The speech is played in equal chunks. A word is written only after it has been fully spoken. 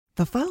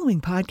The following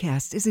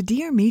podcast is a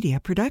Dear Media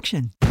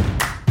production.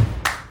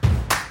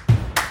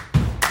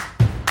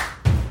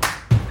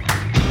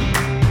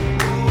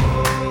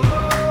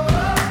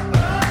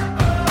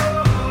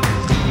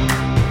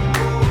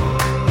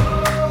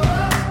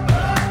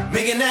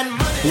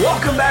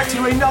 Welcome back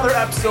to another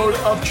episode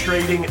of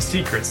Trading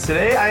Secrets.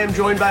 Today, I am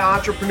joined by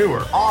entrepreneur,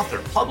 author,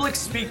 public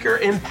speaker,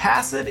 and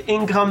passive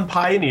income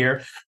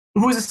pioneer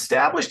who has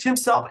established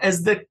himself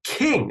as the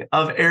king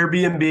of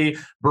Airbnb,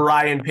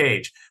 Brian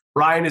Page.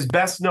 Brian is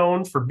best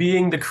known for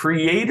being the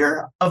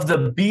creator of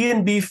the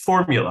BNB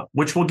formula,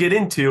 which we'll get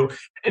into,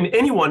 and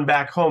anyone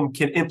back home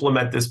can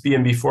implement this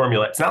BNB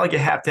formula. It's not like you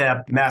have to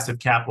have massive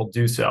capital to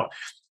do so.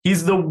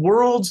 He's the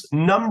world's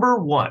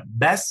 #1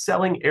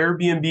 best-selling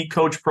Airbnb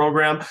coach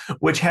program,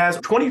 which has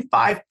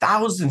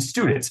 25,000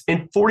 students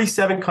in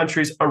 47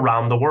 countries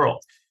around the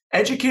world,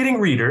 educating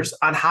readers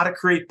on how to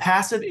create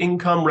passive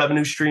income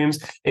revenue streams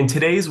in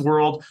today's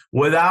world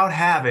without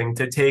having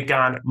to take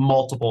on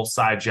multiple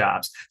side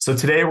jobs. So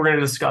today we're going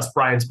to discuss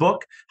Brian's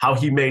book, how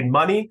he made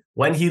money,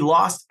 when he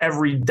lost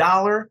every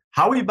dollar,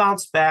 how he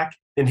bounced back,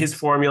 and his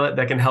formula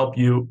that can help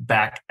you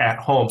back at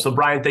home. So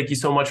Brian, thank you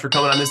so much for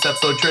coming on this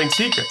episode of Trading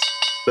Secrets.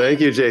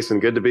 Thank you,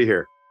 Jason. Good to be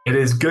here. It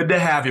is good to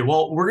have you.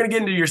 Well, we're going to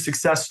get into your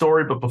success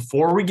story, but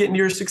before we get into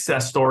your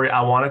success story,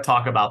 I want to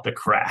talk about the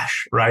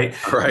crash, right?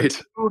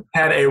 Right. You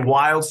had a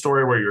wild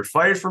story where you're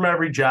fired from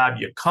every job,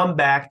 you come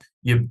back,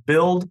 you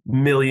build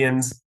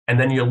millions, and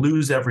then you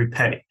lose every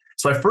penny.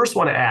 So I first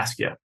want to ask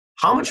you,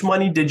 how much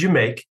money did you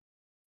make?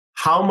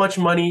 How much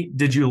money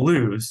did you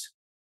lose?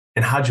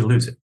 And how'd you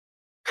lose it?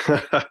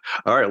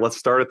 All right, let's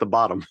start at the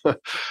bottom.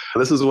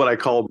 This is what I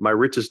call my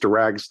richest to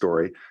rags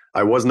story.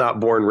 I was not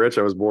born rich.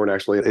 I was born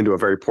actually into a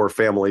very poor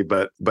family,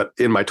 but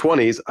in my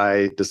 20s,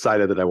 I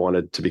decided that I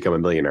wanted to become a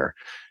millionaire.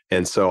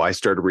 And so I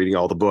started reading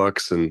all the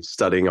books and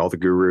studying all the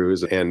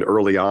gurus. And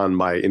early on,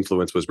 my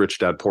influence was Rich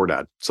Dad, Poor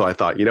Dad. So I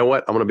thought, you know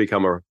what? I'm going to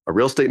become a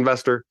real estate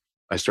investor.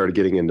 I started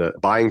getting into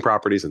buying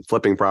properties and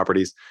flipping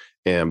properties.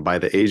 And by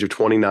the age of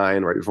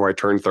 29, right before I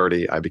turned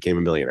 30, I became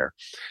a millionaire.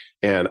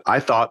 And I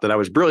thought that I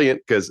was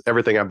brilliant because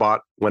everything I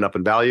bought went up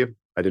in value.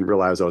 I didn't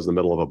realize I was in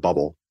the middle of a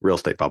bubble, real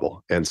estate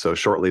bubble. And so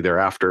shortly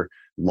thereafter,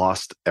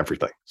 lost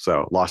everything.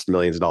 So lost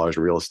millions of dollars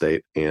in real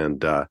estate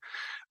and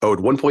owed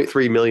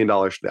 $1.3 million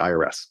to the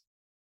IRS.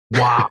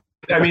 Wow.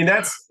 I mean,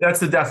 that's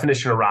the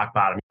definition of rock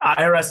bottom.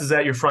 IRS is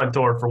at your front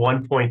door for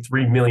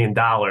 $1.3 million.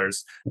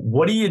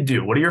 What do you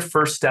do? What are your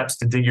first steps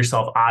to dig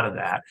yourself out of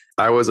that?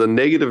 I was a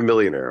negative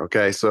millionaire.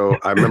 Okay. So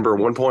I remember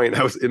at one point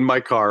I was in my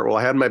car. Well,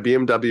 I had my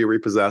BMW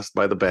repossessed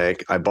by the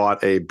bank. I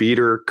bought a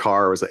beater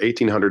car. It was an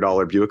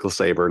 $1,800 Buick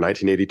LeSabre,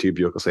 1982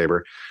 Buick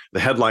LeSabre. The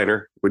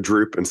headliner would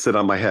droop and sit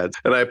on my head.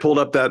 And I pulled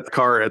up that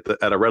car at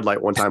a red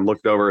light one time,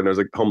 looked over, and there was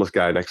a homeless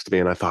guy next to me.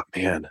 And I thought,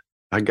 man,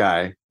 that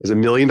guy is $1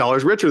 million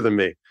richer than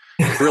me.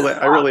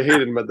 I really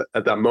hated him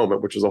at that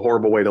moment, which was a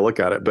horrible way to look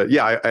at it. But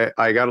yeah,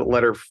 I got a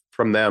letter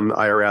from them,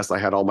 IRS. I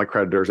had all my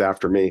creditors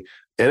after me,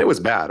 and it was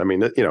bad. I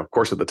mean, of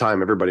course, at the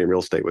time, everybody in real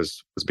estate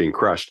was being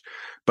crushed.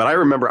 But I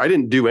remember I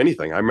didn't do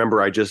anything. I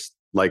remember I just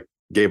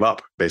gave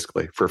up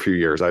basically for a few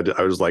years. I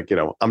was like,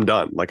 I'm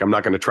done. Like, I'm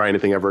not going to try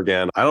anything ever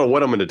again. I don't know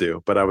what I'm going to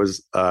do. But I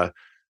was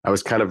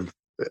kind of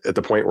at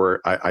the point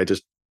where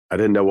I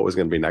didn't know what was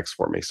going to be next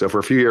for me. So for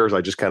a few years, I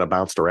just kind of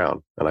bounced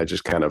around and I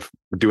just kind of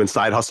doing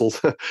side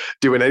hustles,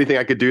 doing anything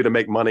I could do to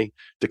make money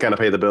to kind of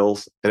pay the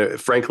bills. And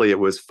frankly, it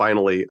was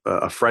finally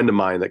a friend of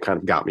mine that kind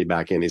of got me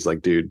back in. He's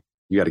like, dude,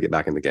 you got to get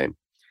back in the game.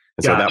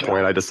 And so at that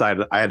point, I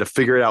decided I had to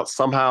figure it out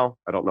somehow.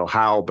 I don't know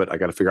how, but I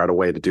got to figure out a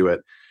way to do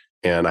it.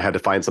 And I had to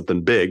find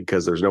something big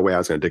because there's no way I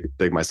was going to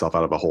dig myself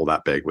out of a hole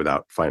that big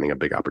without finding a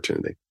big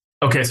opportunity.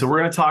 Okay, so we're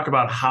going to talk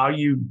about how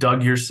you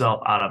dug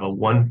yourself out of a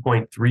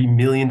 $1.3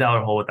 million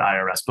hole with the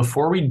IRS.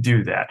 Before we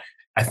do that,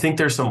 I think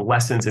there's some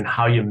lessons in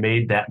how you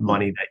made that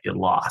money that you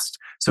lost.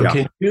 So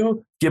Can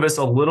you give us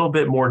a little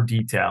bit more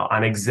detail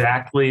on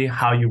exactly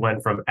how you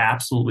went from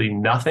absolutely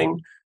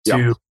nothing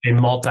to a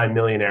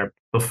multimillionaire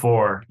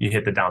before you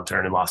hit the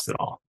downturn and lost it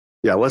all?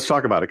 Yeah, let's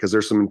talk about it because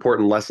there's some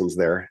important lessons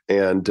there.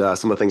 And some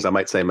of the things I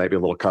might say might be a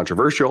little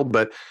controversial,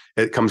 but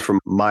it comes from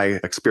my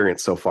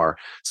experience so far.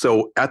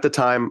 So at the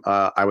time,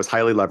 I was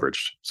highly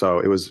leveraged. So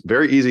it was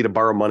very easy to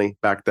borrow money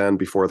back then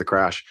before the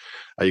crash.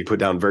 You put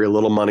down very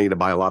little money to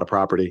buy a lot of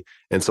property.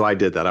 And so I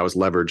did that. I was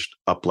leveraged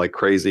up like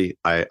crazy.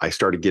 I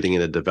started getting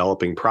into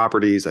developing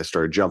properties. I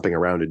started jumping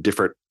around to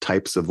different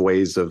types of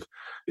ways of,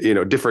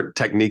 different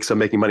techniques of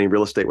making money in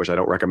real estate, which I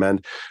don't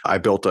recommend. I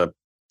built a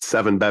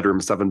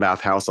 7-bedroom,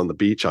 7-bath house on the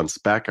beach on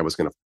spec. I was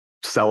going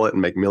to sell it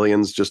and make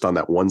millions just on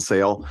that one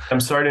sale. I'm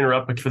sorry to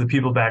interrupt, but for the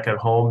people back at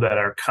home that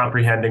are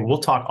comprehending,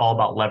 we'll talk all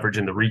about leverage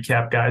in the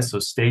recap, guys. So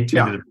stay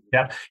tuned to the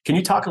recap. Can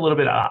you talk a little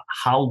bit about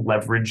how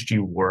leveraged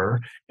you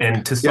were?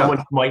 And to someone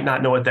who might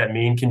not know what that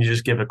means, can you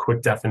just give a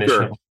quick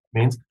definition of what it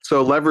means?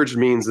 So leverage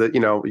means that,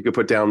 you could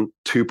put down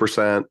 2%,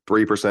 3%,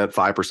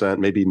 5%,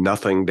 maybe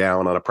nothing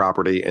down on a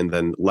property and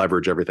then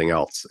leverage everything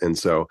else. And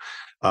so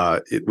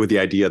with the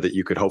idea that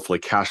you could hopefully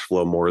cash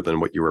flow more than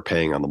what you were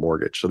paying on the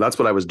mortgage. So that's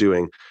what I was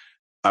doing.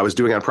 I was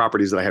doing on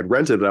properties that I had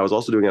rented, but I was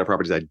also doing it on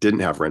properties I didn't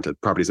have rented,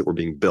 properties that were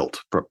being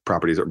built,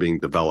 properties that were being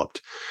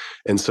developed.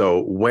 And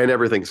so when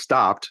everything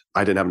stopped,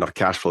 I didn't have enough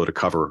cash flow to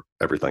cover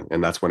everything.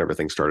 And that's when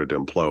everything started to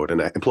implode.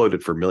 And it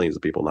imploded for millions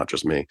of people, not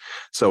just me.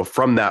 So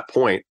from that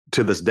point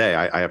to this day,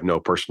 I have no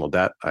personal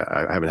debt.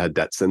 I haven't had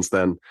debt since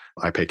then.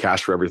 I pay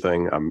cash for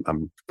everything.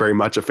 I'm very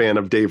much a fan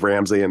of Dave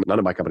Ramsey, and none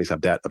of my companies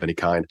have debt of any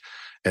kind.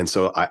 And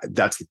so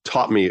that's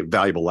taught me a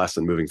valuable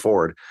lesson moving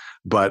forward.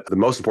 But the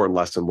most important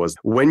lesson was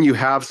when you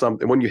have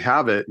something, when you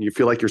have it and you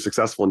feel like you're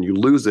successful and you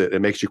lose it, it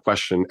makes you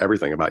question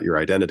everything about your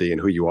identity and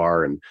who you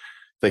are, and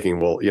thinking,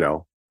 well,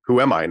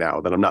 who am I now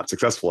that I'm not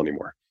successful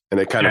anymore? And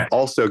it kind of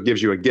also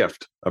gives you a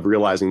gift of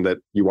realizing that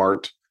you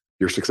aren't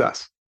your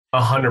success.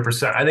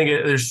 100%. I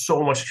think there's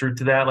so much truth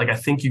to that. Like, I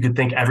think you could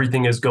think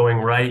everything is going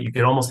right. You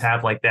could almost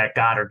have like that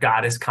God or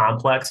goddess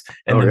complex.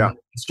 And then you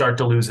start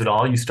to lose it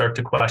all. You start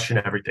to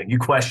question everything. You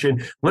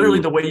question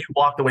literally the way you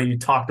walk, the way you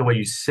talk, the way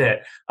you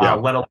sit,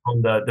 let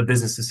alone the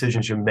business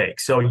decisions you make.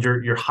 So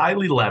you're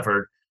highly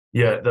levered.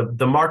 Yeah,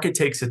 the market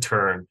takes a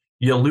turn.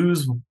 You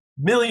lose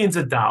millions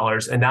of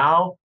dollars. And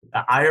now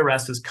the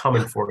IRS is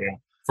coming for you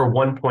for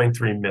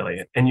 1.3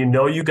 million. And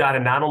you got to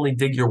not only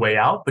dig your way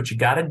out, but you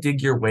got to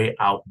dig your way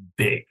out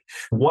big.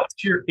 Once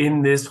you're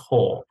in this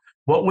hole,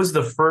 what was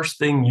the first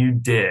thing you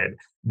did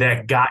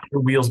that got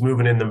your wheels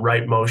moving in the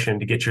right motion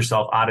to get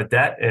yourself out of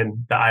debt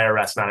and the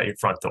IRS not at your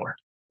front door?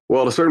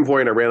 Well, at a certain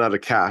point, I ran out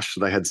of cash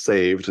that I had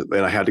saved,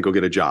 and I had to go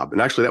get a job.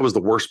 And actually, that was the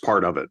worst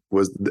part of it.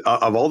 Was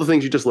of all the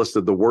things you just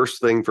listed, the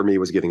worst thing for me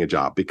was getting a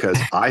job, because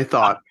I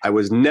thought I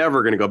was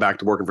never going to go back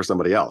to working for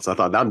somebody else. I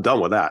thought, I'm done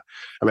with that.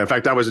 I mean, in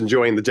fact, I was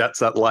enjoying the jet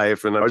set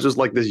life, and I was just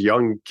like this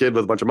young kid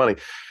with a bunch of money.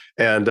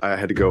 And I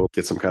had to go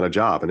get some kind of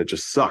job, and it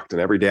just sucked.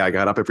 And every day I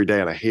got up every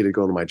day and I hated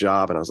going to my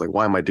job. And I was like,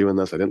 why am I doing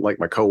this? I didn't like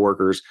my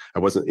coworkers. I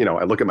wasn't,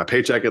 I look at my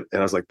paycheck and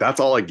I was like,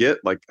 that's all I get.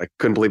 Like, I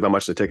couldn't believe how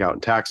much they take out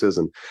in taxes.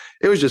 And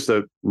it was just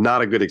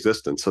not a good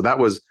existence. So that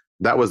was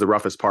the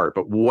roughest part.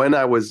 But when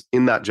I was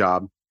in that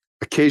job,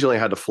 occasionally I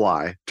had to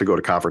fly to go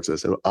to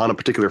conferences. And on a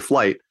particular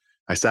flight,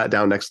 I sat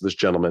down next to this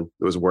gentleman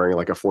who was wearing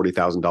like a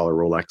 $40,000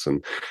 Rolex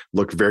and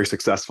looked very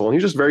successful. And he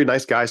was just a very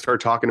nice guy,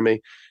 started talking to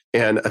me.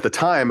 And at the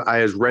time,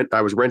 I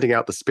was renting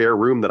out the spare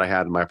room that I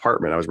had in my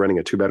apartment. I was renting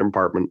a 2-bedroom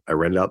apartment. I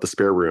rented out the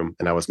spare room,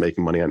 and I was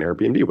making money on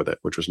Airbnb with it,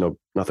 which was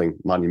nothing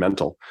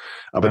monumental.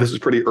 But this was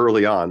pretty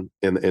early on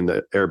in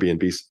the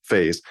Airbnb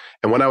phase.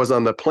 And when I was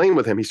on the plane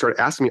with him, he started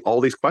asking me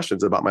all these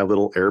questions about my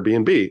little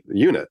Airbnb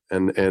unit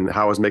and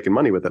how I was making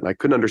money with it. And I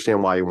couldn't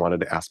understand why he wanted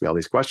to ask me all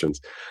these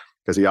questions,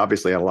 because he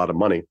obviously had a lot of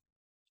money.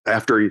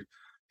 After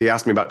he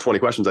asked me about 20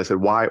 questions, I said,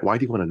 why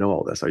do you want to know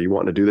all this? Are you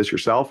wanting to do this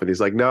yourself? And he's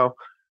like, No,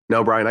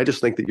 Brian, I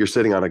just think that you're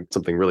sitting on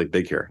something really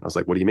big here. I was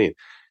like, what do you mean? He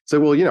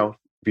said, well, if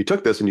you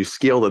took this and you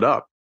scaled it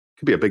up, it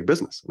could be a big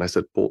business. And I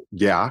said, well,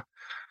 yeah,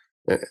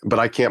 but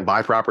I can't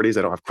buy properties.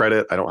 I don't have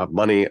credit. I don't have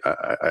money.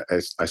 I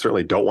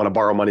certainly don't want to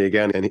borrow money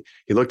again. And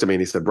he looked at me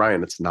and he said,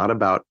 Brian, it's not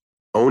about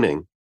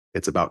owning.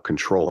 It's about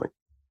controlling.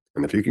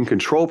 And if you can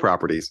control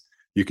properties,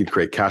 you can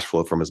create cash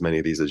flow from as many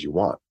of these as you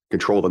want.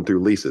 Control them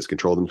through leases,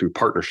 control them through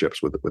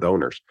partnerships with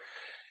owners.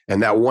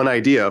 And that one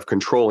idea of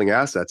controlling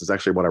assets is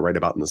actually what I write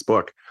about in this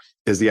book,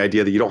 is the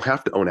idea that you don't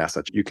have to own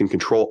assets. You can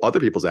control other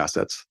people's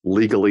assets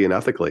legally and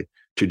ethically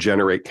to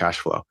generate cash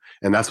flow.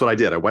 And that's what I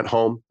did. I went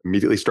home,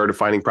 immediately started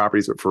finding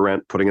properties for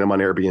rent, putting them on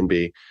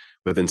Airbnb.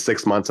 Within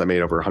 6 months, I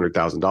made over $100,000,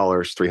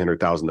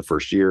 $300,000 the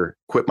first year,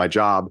 quit my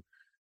job,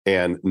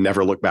 and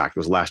never looked back. It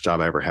was the last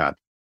job I ever had.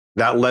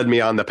 That led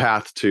me on the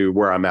path to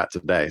where I'm at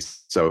today.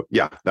 So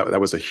yeah,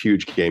 that was a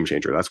huge game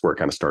changer. That's where it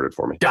kind of started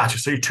for me. Gotcha.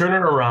 So you turn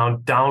it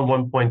around, down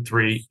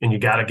 1.3, and you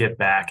got to get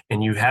back.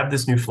 And you have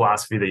this new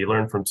philosophy that you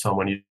learned from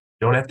someone. You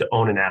don't have to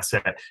own an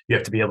asset. You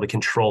have to be able to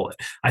control it.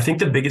 I think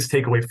the biggest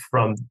takeaway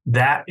from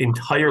that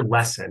entire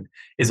lesson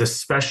is,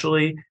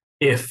 especially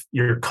if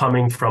you're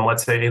coming from,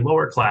 let's say, a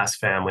lower class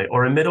family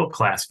or a middle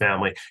class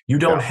family, you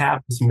don't have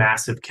this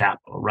massive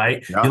capital,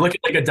 right? You look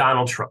at like a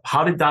Donald Trump.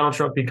 How did Donald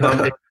Trump become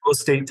a real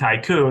estate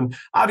tycoon?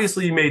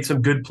 Obviously, he made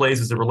some good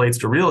plays as it relates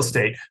to real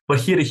estate,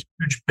 but he had a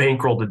huge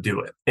bankroll to do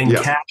it. And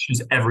cash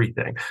is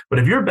everything. But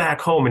if you're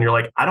back home and you're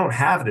like, I don't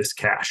have this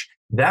cash,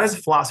 that is a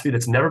philosophy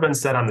that's never been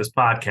said on this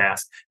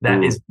podcast.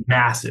 That is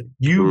massive.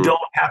 You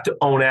don't have to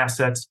own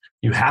assets.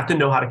 You have to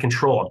know how to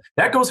control them.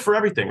 That goes for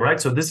everything,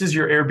 right? So this is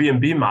your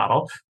Airbnb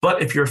model.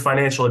 But if you're a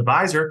financial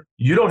advisor,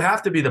 you don't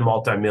have to be the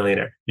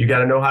multimillionaire. You got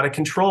to know how to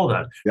control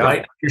them,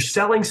 right? You're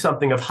selling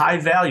something of high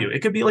value.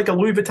 It could be like a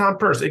Louis Vuitton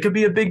purse. It could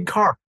be a big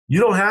car.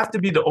 You don't have to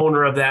be the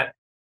owner of that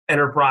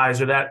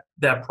enterprise or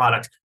that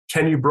product.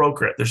 Can you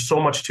broker it? There's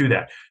so much to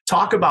that.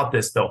 Talk about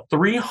this though,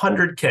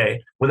 $300K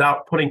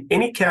without putting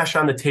any cash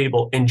on the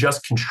table and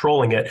just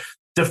controlling it.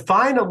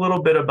 Define a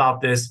little bit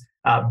about this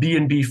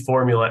BNB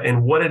formula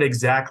and what it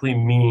exactly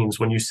means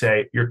when you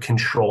say you're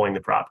controlling the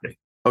property.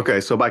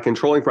 Okay, so by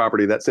controlling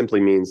property, that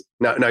simply means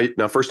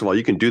now. First of all,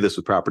 you can do this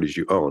with properties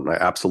you own. I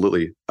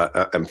absolutely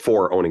am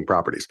for owning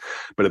properties,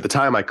 but at the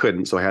time I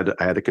couldn't, so I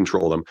had to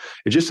control them.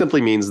 It just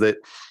simply means that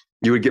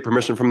you would get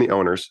permission from the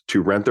owners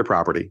to rent their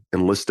property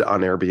and list it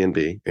on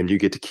Airbnb, and you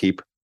get to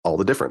keep all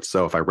the difference.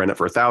 So if I rent it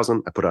for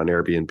 1,000, I put it on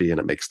Airbnb and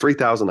it makes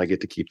 3,000, I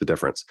get to keep the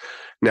difference.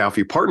 Now, if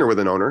you partner with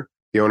an owner,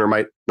 the owner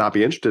might not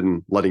be interested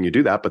in letting you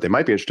do that, but they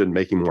might be interested in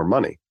making more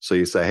money. So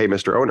you say, hey,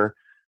 Mr. Owner,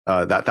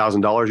 that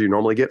 $1,000 you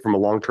normally get from a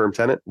long-term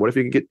tenant, what if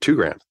you could get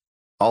 $2,000?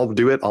 I'll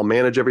do it. I'll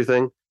manage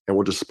everything. And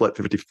we'll just split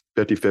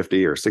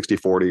 50-50 or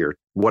 60-40 or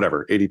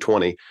whatever,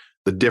 80-20,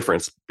 the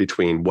difference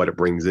between what it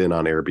brings in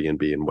on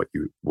Airbnb and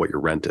what your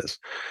rent is.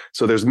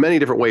 So there's many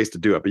different ways to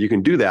do it, but you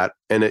can do that.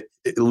 And it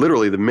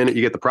literally, the minute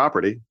you get the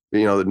property,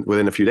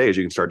 within a few days,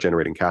 you can start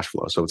generating cash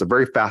flow. So it's a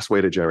very fast way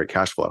to generate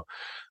cash flow.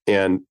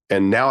 And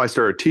now I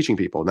started teaching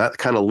people, and that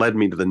kind of led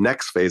me to the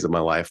next phase of my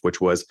life, which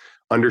was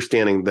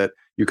understanding that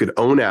you could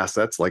own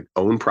assets, like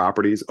own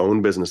properties,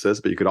 own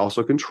businesses, but you could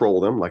also control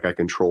them, like I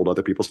controlled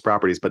other people's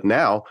properties. But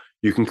now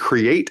you can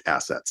create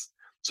assets.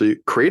 So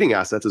creating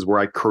assets is where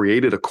I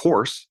created a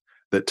course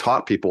that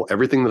taught people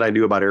everything that I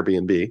knew about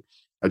Airbnb.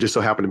 I just so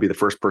happened to be the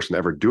first person to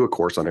ever do a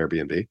course on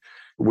Airbnb.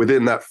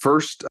 Within that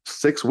first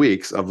 6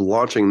 weeks of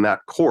launching that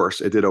course,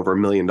 it did over $1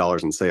 million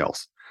in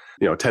sales,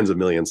 tens of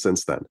millions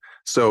since then.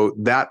 So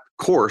that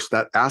course,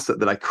 that asset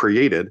that I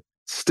created,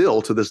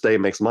 still to this day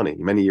makes money.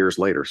 Many years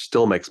later,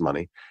 still makes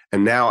money.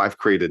 And now I've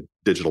created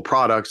digital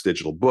products,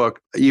 digital book,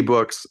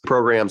 ebooks,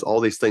 programs, all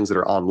these things that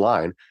are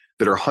online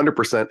that are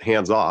 100%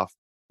 hands off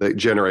that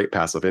generate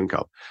passive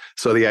income.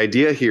 So the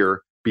idea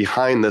here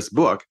behind this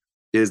book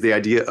is the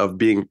idea of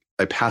being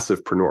a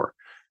passive-preneur.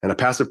 And a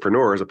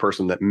passive-preneur is a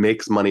person that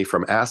makes money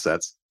from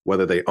assets,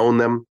 whether they own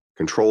them,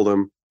 control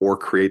them, or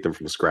create them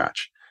from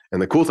scratch.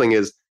 And the cool thing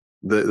is,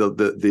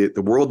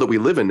 the world that we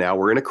live in now,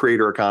 we're in a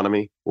creator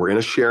economy, we're in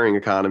a sharing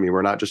economy,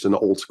 we're not just in the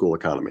old school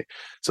economy.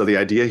 So the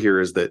idea here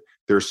is that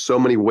there's so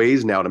many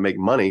ways now to make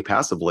money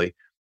passively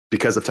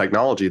because of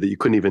technology that you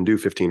couldn't even do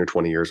 15 or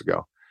 20 years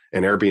ago.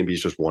 And Airbnb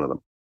is just one of them.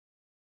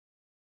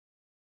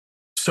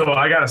 So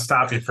I got to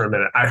stop you for a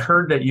minute. I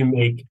heard that you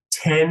make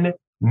 $10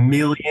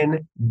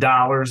 million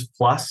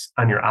plus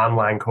on your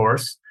online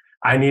course.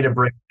 I need a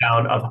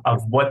breakdown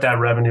of what that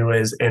revenue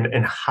is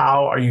and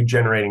how are you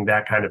generating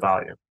that kind of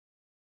volume?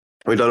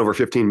 We've done over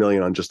 15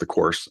 million on just the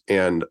course,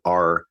 and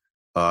our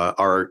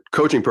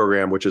coaching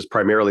program, which is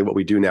primarily what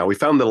we do now. We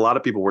found that a lot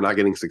of people were not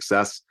getting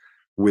success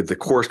with the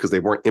course because they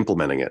weren't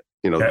implementing it.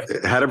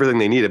 It had everything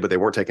they needed, but they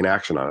weren't taking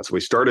action on it. So we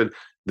started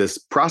this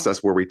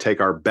process where we take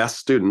our best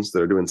students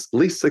that are doing at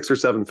least 6 or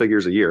 7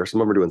 figures a year.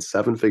 Some of them are doing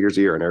 7 figures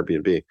a year on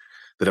Airbnb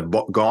that have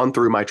gone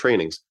through my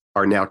trainings,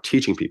 are now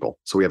teaching people.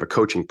 So we have a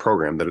coaching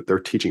program that they're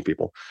teaching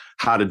people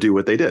how to do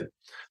what they did.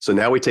 So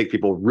now we take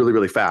people really,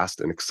 really fast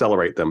and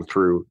accelerate them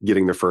through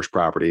getting their first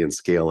property and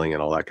scaling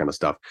and all that kind of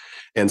stuff.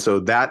 And so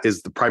that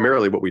is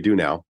primarily what we do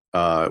now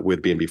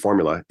with BNB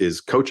Formula is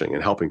coaching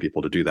and helping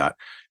people to do that.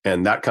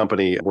 And that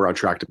company, we're on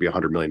track to be a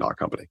 $100 million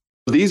company.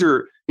 These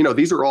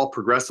are all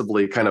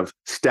progressively kind of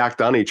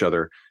stacked on each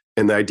other.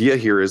 And the idea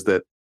here is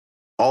that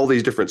all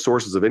these different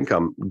sources of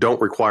income don't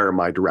require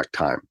my direct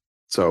time.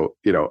 So,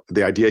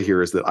 the idea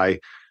here is that I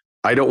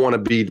don't want to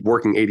be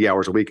working 80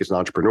 hours a week as an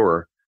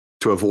entrepreneur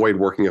to avoid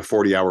working a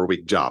 40-hour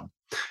week job,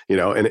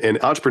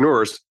 and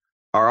entrepreneurs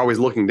are always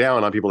looking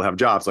down on people that have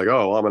jobs like,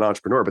 oh, well, I'm an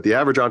entrepreneur. But the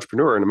average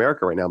entrepreneur in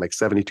America right now makes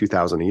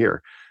 $72,000 a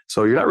year.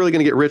 So you're not really going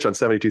to get rich on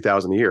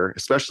 $72,000 a year,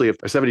 especially if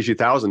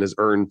 $72,000 is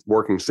earned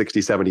working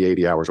 60, 70,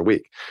 80 hours a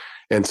week.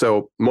 And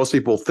so most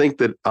people think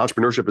that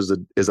entrepreneurship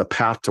is a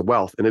path to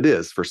wealth, and it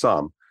is for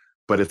some,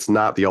 but it's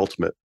not the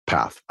ultimate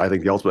path. I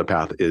think the ultimate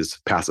path is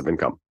passive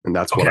income, and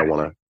that's what I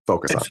want to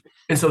focus on.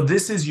 And so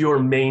this is your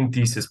main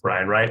thesis,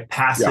 Brian, right?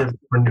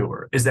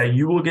 Passive-preneur is that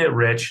you will get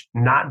rich,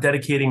 not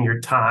dedicating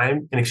your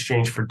time in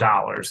exchange for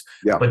dollars,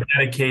 but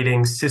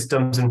dedicating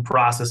systems and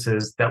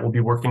processes that will be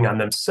working on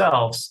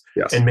themselves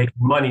and making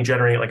money,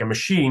 generating like a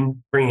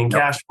machine, bringing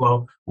cash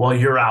flow while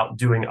you're out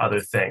doing other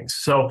things.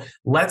 So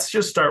let's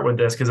just start with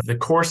this because the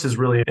course is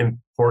really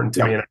important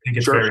to me, and I think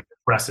it's very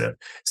impressive.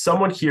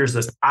 Someone hears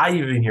this, I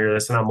even hear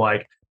this, and I'm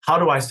like, how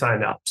do I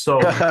sign up?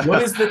 So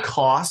what is the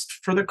cost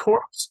for the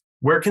course?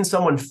 Where can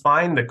someone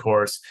find the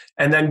course?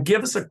 And then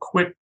give us a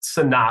quick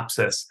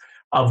synopsis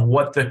of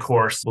what the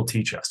course will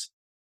teach us.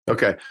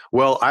 Okay.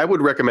 Well, I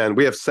would recommend,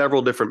 we have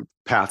several different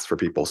paths for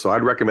people. So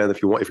I'd recommend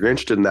if you're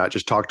interested in that,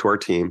 just talk to our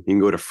team. You can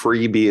go to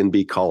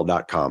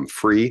freebnbcall.com,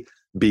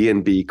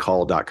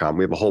 freebnbcall.com.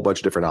 We have a whole bunch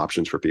of different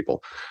options for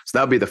people. So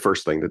that would be the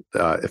first thing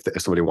that if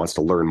somebody wants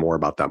to learn more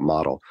about that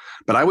model.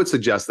 But I would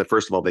suggest that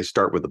first of all, they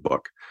start with the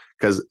book.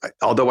 Because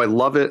although I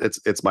love it,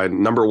 it's my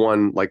number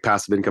one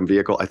passive income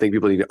vehicle. I think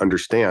people need to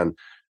understand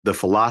the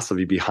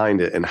philosophy behind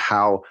it and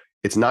how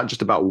it's not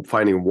just about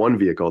finding one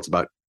vehicle. It's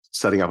about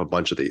setting up a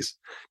bunch of these.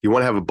 You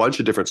want to have a bunch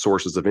of different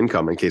sources of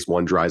income in case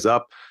one dries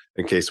up,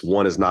 in case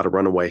one is not a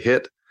runaway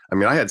hit. I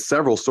mean, I had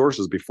several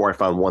sources before I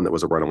found one that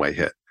was a runaway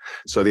hit.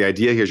 So the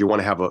idea here is you want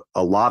to have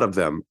a lot of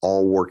them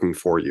all working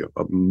for you,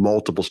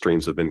 multiple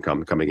streams of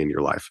income coming in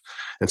your life.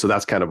 And so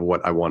that's kind of what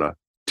I want to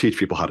teach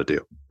people how to do.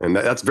 And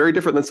that's very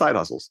different than side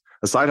hustles.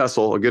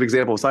 A good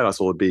example of a side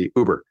hustle would be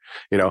Uber.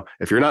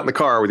 If you're not in the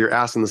car with your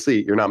ass in the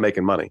seat, you're not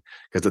making money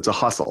because it's a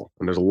hustle.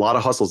 And there's a lot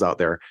of hustles out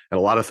there and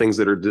a lot of things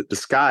that are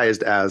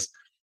disguised as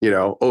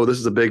oh, this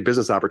is a big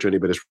business opportunity,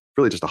 but it's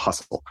really just a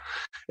hustle.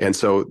 And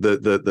so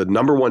the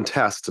number one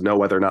test to know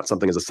whether or not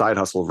something is a side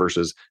hustle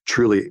versus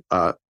truly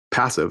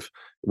passive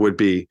would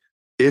be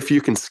if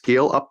you can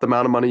scale up the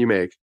amount of money you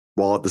make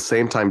while at the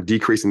same time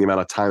decreasing the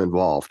amount of time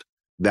involved.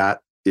 That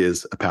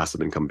is a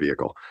passive income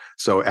vehicle.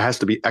 So it has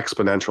to be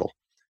exponential.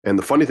 And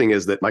the funny thing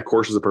is that my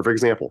course is a perfect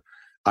example.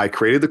 I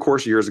created the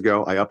course years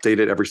ago. I update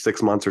it every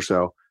 6 months or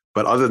so.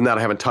 But other than that,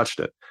 I haven't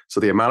touched it. So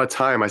the amount of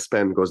time I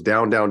spend goes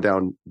down, down,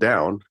 down,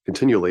 down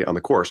continually on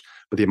the course,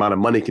 but the amount of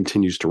money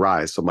continues to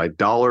rise. So my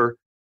dollars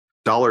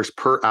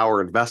per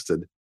hour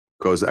invested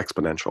goes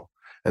exponential.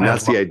 And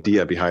that's the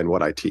idea behind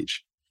what I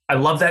teach. I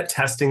love that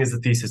testing is the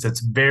thesis. It's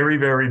very,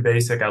 very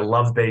basic. I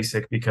love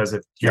basic because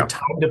if your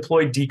time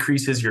deployed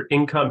decreases, your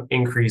income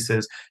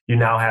increases, you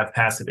now have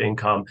passive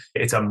income.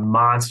 It's a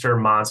monster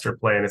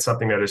play. And it's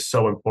something that is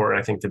so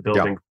important, I think, to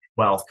building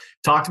wealth.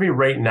 Talk to me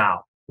right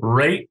now,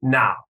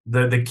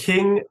 the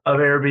king of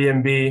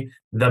Airbnb,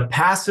 the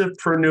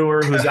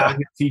passive-preneur who's out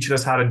here teaching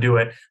us how to do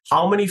it.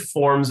 How many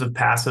forms of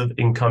passive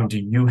income do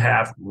you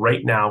have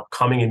right now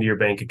coming into your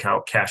bank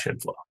account, cash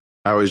inflow?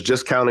 I was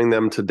just counting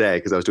them today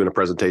because I was doing a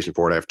presentation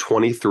for it. I have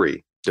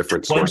 23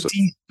 different sources.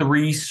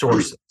 23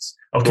 sources.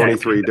 Okay.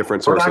 23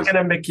 different sources. We're not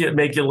going to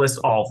make you list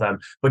all of them,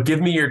 but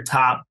give me your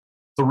top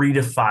 3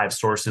 to 5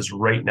 sources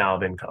right now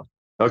of income.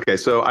 Okay.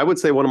 So I would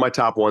say one of my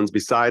top ones,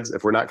 besides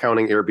if we're not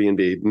counting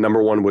Airbnb,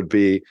 number one would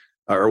be,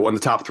 or one of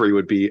the top 3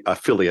 would be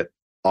affiliate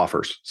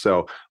offers.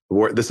 So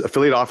this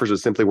affiliate offers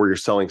is simply where you're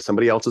selling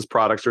somebody else's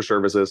products or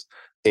services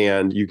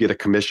and you get a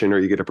commission or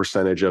you get a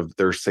percentage of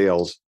their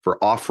sales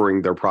for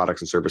offering their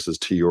products and services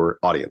to your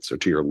audience or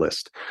to your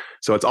list.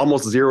 So it's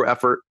almost zero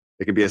effort.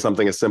 It could be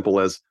something as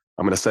simple as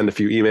I'm going to send a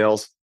few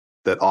emails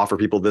that offer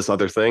people this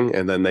other thing,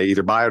 and then they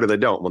either buy it or they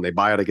don't. When they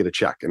buy it, I get a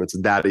check, and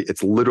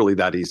it's literally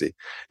that easy.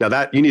 Now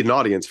that you need an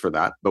audience for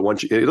that, but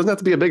it doesn't have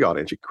to be a big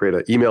audience. You can create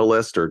an email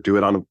list or do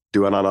it on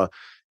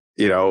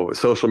a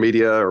social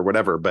media or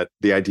whatever. But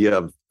the idea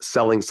of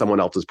selling someone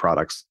else's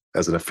products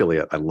as an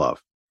affiliate, I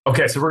love.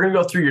 Okay, so we're going to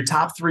go through your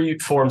top 3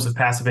 forms of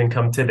passive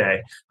income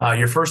today.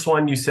 Your first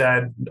one, you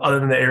said, other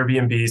than the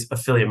Airbnbs,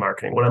 affiliate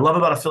marketing. What I love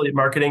about affiliate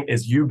marketing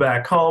is you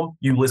back home,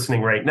 you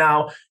listening right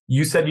now,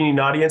 you said you need an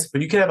audience,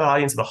 but you can have an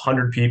audience of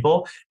 100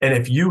 people. And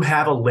if you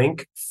have a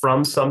link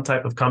from some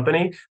type of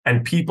company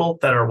and people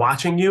that are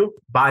watching you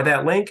buy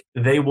that link,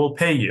 they will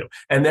pay you.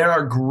 And there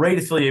are great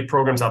affiliate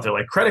programs out there.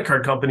 Like credit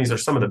card companies are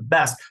some of the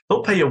best.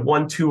 They'll pay you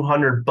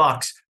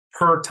 $100-$200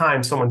 per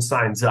time someone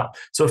signs up.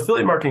 So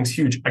affiliate marketing is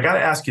huge. I got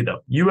to ask you though,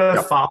 you have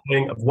a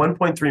following of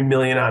 1.3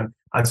 million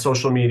on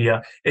social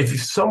media.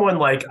 If someone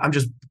like, I'm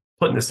just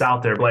putting this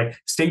out there, but like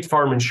State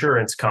Farm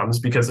Insurance comes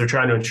because they're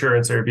trying to insure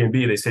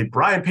Airbnb. They say,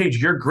 Brian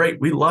Page, you're great.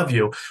 We love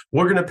you.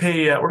 We're going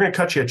to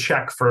cut you a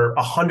check for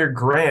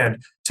 $100,000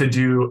 to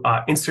do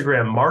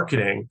Instagram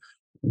marketing.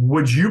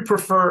 Would you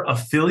prefer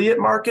affiliate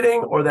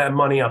marketing or that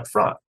money up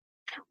front?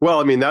 Well,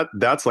 I mean,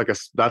 that's like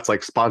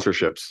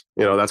sponsorships.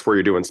 That's where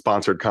you're doing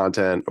sponsored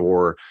content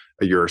or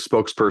you're a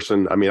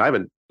spokesperson. I mean, I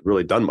haven't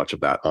really done much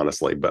of that,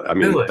 honestly, but I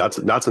mean, really?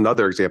 that's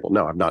another example.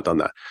 No, I've not done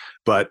that.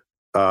 But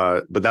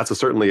that's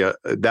certainly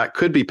that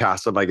could be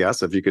passive, I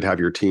guess, if you could have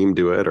your team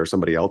do it or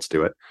somebody else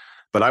do it.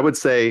 But I would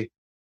say,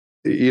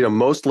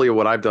 mostly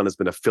what I've done has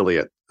been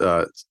affiliate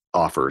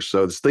offers.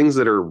 So it's things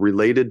that are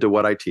related to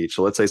what I teach.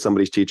 So let's say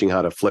somebody's teaching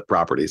how to flip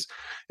properties.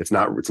 It's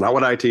not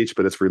what I teach,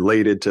 but it's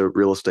related to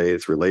real estate.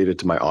 It's related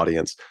to my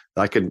audience.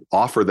 I could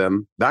offer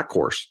them that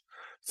course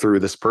through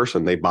this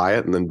person. They buy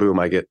it and then boom,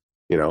 I get,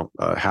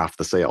 half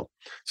the sale.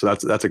 So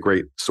that's a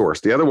great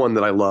source. The other one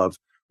that I love,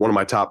 one of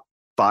my top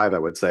 5, I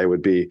would say,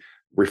 would be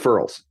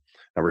referrals.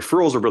 Now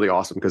referrals are really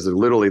awesome because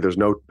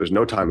there's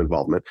no time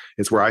involvement.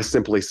 It's where I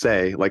simply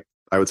say, like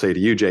I would say to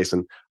you,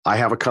 Jason, I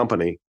have a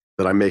company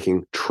that I'm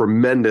making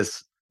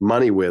tremendous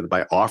money with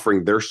by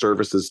offering their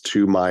services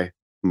to my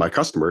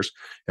customers.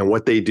 And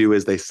what they do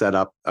is they set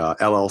up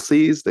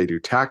LLCs, they do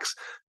tax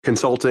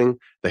consulting,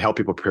 they help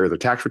people prepare their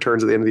tax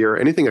returns at the end of the year,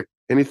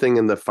 anything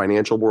in the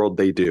financial world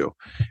they do.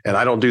 And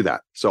I don't do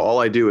that. So all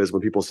I do is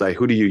when people say,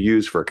 who do you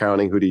use for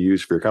accounting? Who do you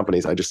use for your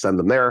companies? I just send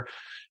them there.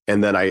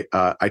 And then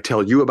I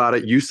tell you about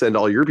it. You send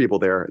all your people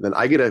there. Then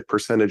I get a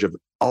percentage of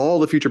all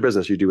the future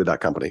business you do with that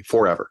company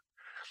forever.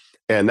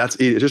 And that's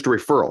just a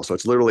referral. So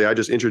it's literally, I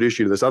just introduce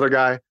you to this other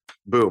guy,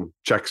 boom,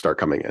 checks start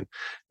coming in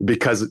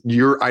because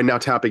I'm now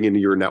tapping into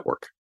your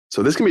network.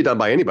 So this can be done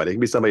by anybody. It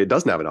can be somebody that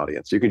doesn't have an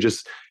audience. You can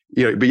just,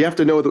 but you have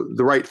to know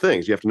the right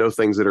things. You have to know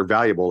things that are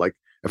valuable. Like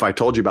if I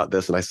told you about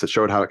this and I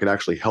showed how it can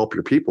actually help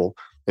your people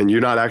and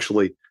you're not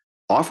actually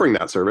offering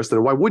that service,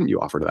 then why wouldn't you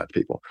offer to that to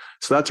people?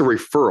 So that's a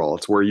referral.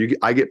 It's where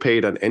I get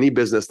paid on any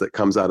business that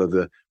comes out of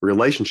the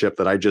relationship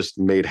that I just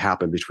made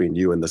happen between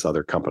you and this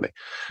other company.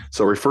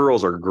 So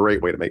referrals are a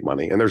great way to make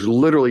money. And there's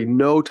literally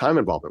no time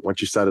involvement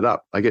once you set it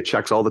up. I get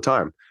checks all the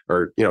time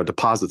or,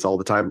 deposits all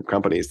the time from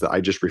companies that I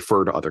just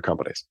refer to other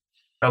companies.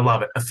 I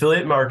love it.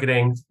 Affiliate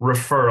marketing,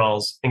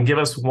 referrals, and give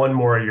us one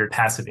more of your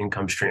passive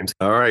income streams.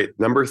 All right.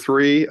 Number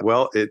 3,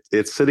 well,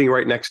 it's sitting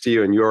right next to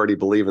you and you already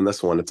believe in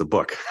this one. It's a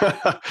book. Book.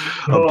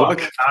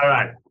 All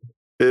right.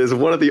 is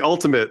one of the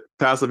ultimate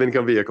passive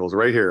income vehicles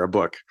right here, a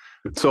book.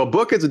 So a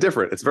book is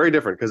different. It's very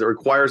different because it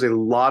requires a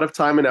lot of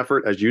time and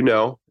effort. As you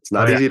know, it's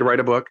not easy to write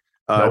a book.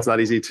 Nope. It's not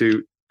easy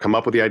to come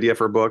up with the idea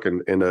for a book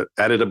and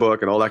edit a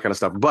book and all that kind of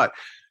stuff. But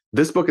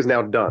this book is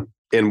now done.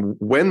 And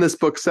when this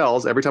book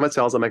sells, every time it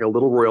sells, I make a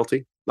little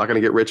royalty. Not going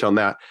to get rich on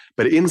that.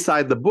 But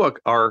inside the book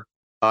are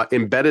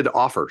embedded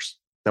offers.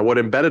 Now, what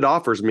embedded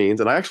offers means,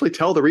 and I actually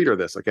tell the reader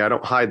this, okay, I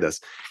don't hide this.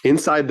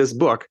 Inside this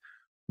book,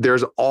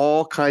 there's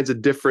all kinds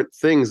of different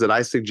things that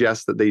I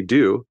suggest that they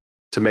do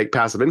to make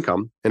passive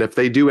income. And if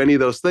they do any of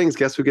those things,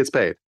 guess who gets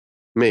paid?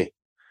 Me.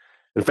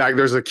 In fact,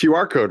 there's a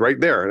QR code right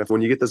there. And if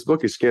when you get this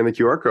book, you scan the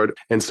QR code.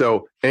 And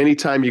so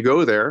anytime you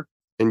go there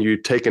and you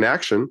take an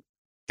action,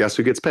 guess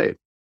who gets paid?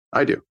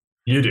 I do.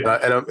 You do.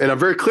 And I'm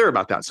very clear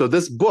about that. So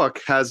this book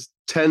has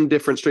 10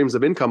 different streams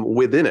of income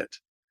within it,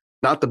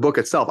 not the book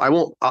itself.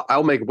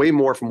 I'll make way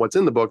more from what's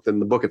in the book than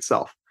the book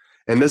itself.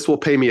 And this will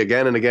pay me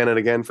again and again and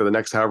again for the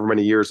next however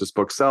many years this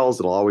book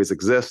sells. It'll always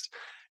exist.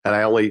 And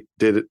I only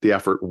did the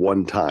effort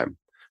one time.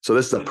 So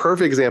this is a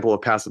perfect example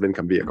of passive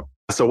income vehicle.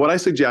 So what I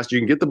suggest, you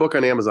can get the book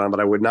on Amazon, but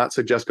I would not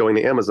suggest going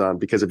to Amazon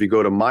because if you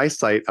go to my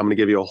site, I'm going to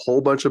give you a whole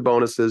bunch of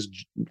bonuses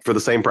for the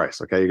same price.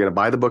 Okay. You're going to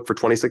buy the book for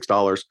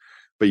 $26,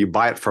 but you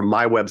buy it from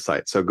my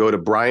website. So go to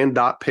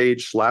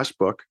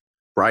brian.page/book,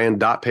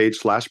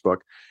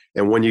 brian.page/book.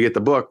 And when you get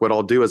the book, what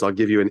I'll do is I'll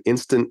give you an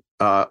instant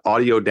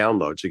audio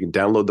download. So you can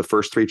download the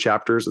first 3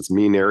 chapters. It's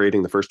me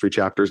narrating the first 3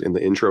 chapters in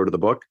the intro to the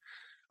book,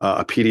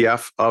 a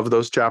PDF of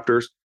those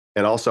chapters.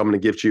 And also I'm going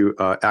to give you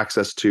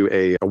access to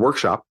a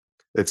workshop.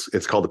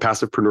 It's called the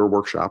Passive-preneur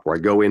Workshop, where I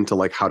go into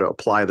like how to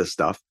apply this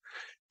stuff.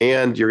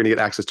 And you're going to get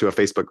access to a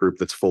Facebook group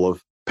that's full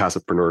of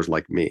passivepreneurs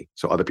like me.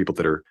 So other people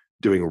that are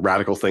doing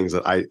radical things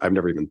that I've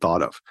never even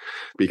thought of.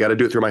 But you got to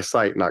do it through my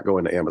site, not go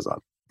into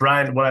Amazon.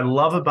 Brian, what I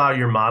love about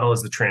your model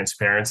is the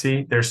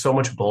transparency. There's so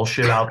much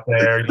bullshit out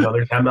there.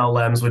 There's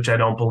MLMs, which I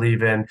don't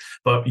believe in.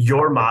 But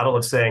your model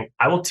of saying,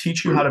 I will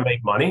teach you how to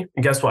make money.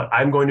 And guess what?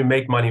 I'm going to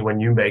make money when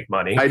you make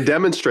money. I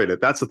demonstrate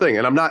it. That's the thing.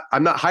 And I'm not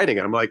hiding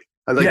it. I'm like,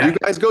 you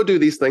guys go do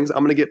these things.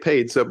 I'm going to get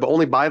paid. So, but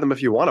only buy them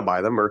if you want to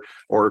buy them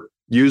or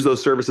use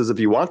those services if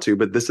you want to.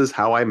 But this is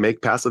how I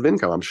make passive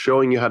income. I'm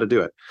showing you how to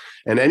do it.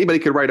 And anybody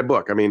could write a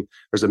book. I mean,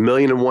 there's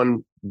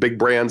 1,000,001 big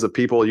brands of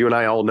people you and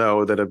I all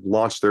know that have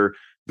launched their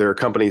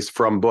companies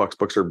from books.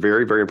 Books are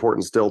very, very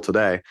important still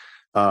today.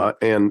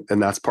 And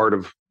that's part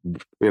of,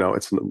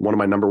 it's one of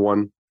my number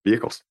one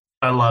vehicles.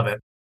 I love it.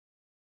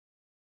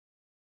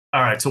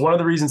 All right. So one of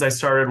the reasons I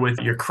started with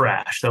your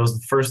crash, that was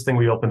the first thing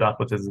we opened up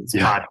with this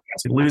podcast,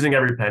 losing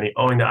every penny,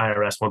 owing the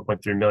IRS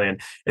 1.3 million,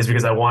 is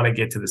because I want to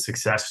get to the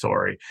success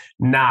story.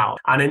 Now,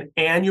 on an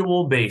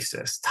annual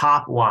basis,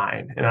 top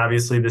line, and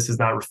obviously this is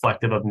not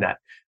reflective of net,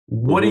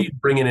 what are you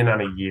bringing in on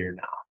a year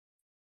now?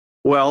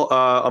 Well,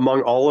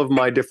 among all of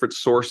my different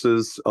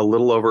sources, a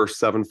little over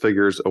 7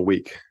 figures a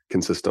week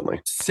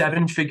consistently.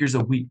 7 figures a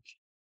week.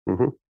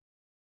 Mm-hmm.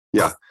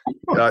 Yeah,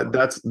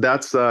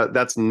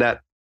 that's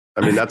net.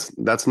 I mean,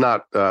 that's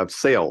not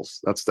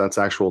sales. That's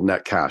actual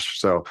net cash.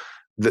 So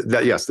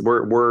yes,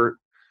 we're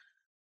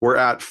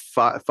at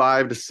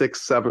 5 to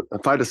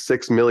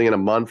 6 million a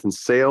month in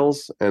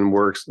sales, and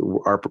we're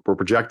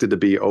projected to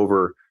be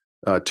over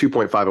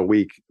 2.5 a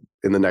week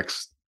in the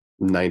next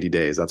 90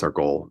 days. That's our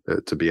goal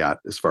to be at,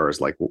 as far as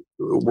like,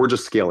 we're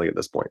just scaling at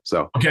this point.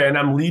 So, okay. And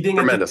I'm leading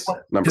tremendous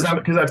numbers.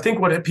 Because I think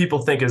what people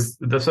think is,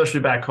 especially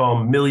back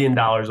home, $1 million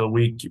a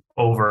week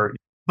over.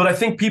 But I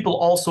think people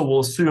also will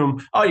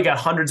assume, oh, you got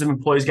hundreds of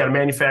employees, you got a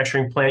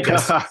manufacturing plant. I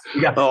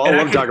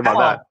want to talk about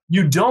that.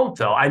 You don't,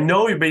 though. I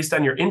know you're based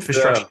on your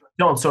infrastructure. You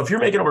don't. So if you're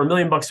making over $1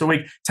 million a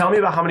week, tell me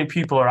about how many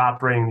people are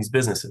operating these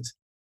businesses.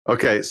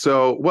 Okay.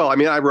 So, well, I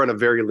mean, I run a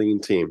very lean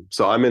team.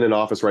 So I'm in an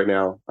office right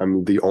now.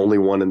 I'm the only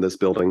one in this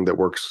building that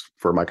works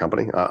for my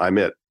company. I'm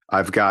it.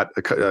 I've got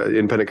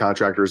independent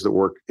contractors that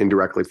work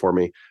indirectly for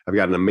me. I've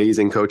got an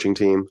amazing coaching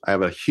team. I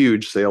have a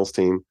huge sales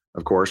team,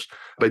 of course.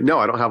 But no,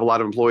 I don't have a lot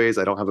of employees.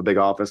 I don't have a big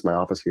office. My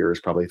office here is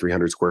probably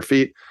 300 square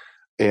feet.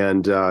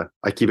 And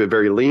I keep it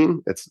very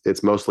lean.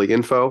 It's mostly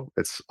info.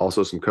 It's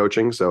also some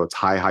coaching. So it's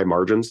high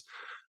margins.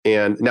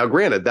 And now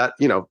granted that,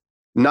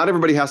 not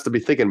everybody has to be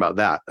thinking about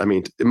that. I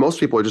mean, most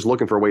people are just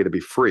looking for a way to be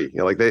free.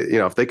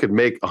 If they could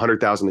make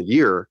 $100,000 a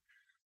year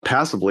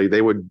passively,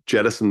 they would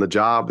jettison the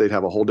job. They'd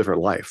have a whole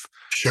different life.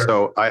 Sure.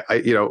 So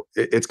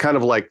it's kind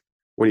of like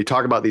when you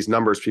talk about these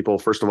numbers, people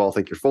first of all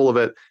think you're full of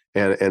it,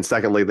 and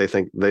secondly, they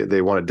think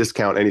they want to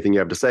discount anything you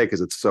have to say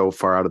because it's so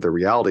far out of their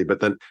reality.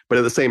 But at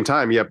the same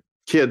time, you have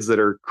kids that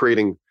are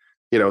creating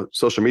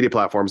social media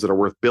platforms that are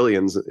worth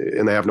billions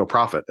and they have no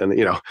profit. And,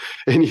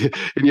 and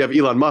you have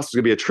Elon Musk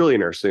who's going to be a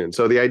trillionaire soon.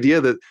 So the idea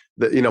that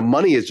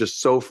money is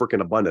just so freaking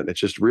abundant, it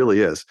just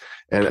really is.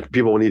 And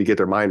people will need to get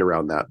their mind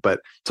around that. But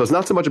so it's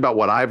not so much about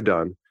what I've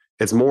done.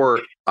 It's more,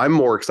 I'm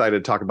more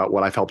excited to talk about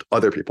what I've helped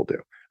other people do.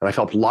 And I've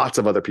helped lots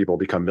of other people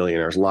become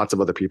millionaires, lots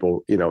of other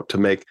people, to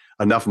make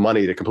enough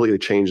money to completely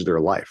change their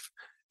life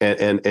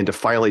and to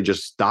finally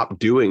just stop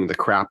doing the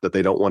crap that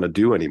they don't want to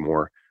do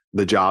anymore,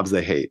 the jobs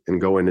they hate,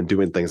 and go in and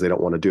doing things they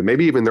don't want to do.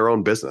 Maybe even their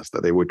own business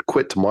that they would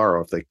quit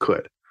tomorrow if they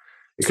could.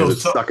 because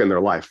it's stuck in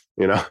their life,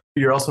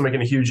 You're also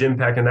making a huge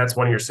impact, and that's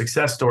one of your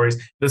success stories.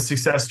 The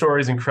success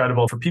story is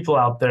incredible for people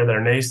out there that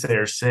are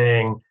naysayers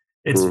saying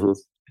it's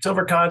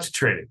over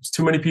concentrated. There's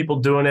too many people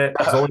doing it.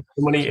 There's only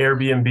too many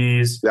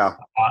Airbnbs. Yeah.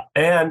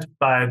 And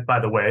by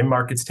the way,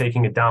 market's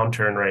taking a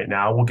downturn right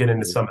now. We'll get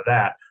into some of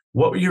that.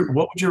 What would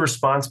your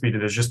response be to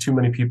there's just too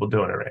many people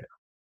doing it right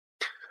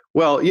now?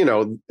 Well,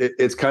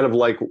 it's kind of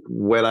like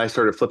when I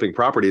started flipping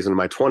properties in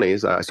my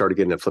 20s, I started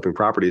getting into flipping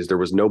properties. There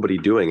was nobody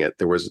doing it.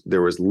 There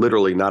was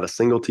literally not a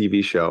single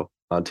TV show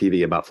on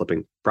TV about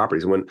flipping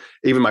properties. When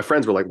even my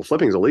friends were like, well,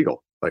 flipping is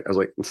illegal. Like, I was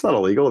like, it's not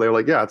illegal. They were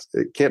like, yeah,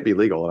 it can't be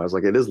legal. And I was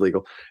like, it is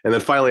legal. And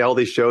then finally all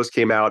these shows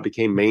came out,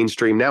 became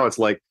mainstream. Now it's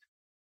like,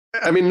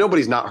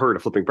 nobody's not heard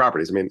of flipping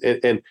properties.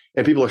 And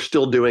people are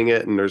still doing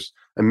it. And there's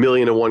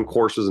 1,000,001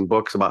 courses and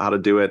books about how to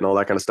do it and all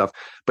that kind of stuff.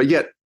 But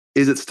yet,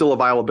 is it still a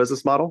viable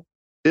business model?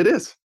 It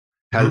is.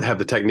 Have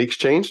the techniques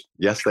changed?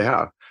 Yes, they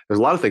have. There's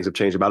a lot of things have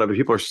changed about it, but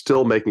people are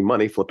still making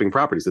money flipping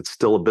properties. It's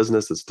still a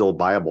business. It's still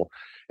viable.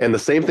 And the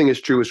same thing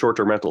is true with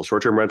short-term rental.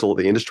 Short-term rental,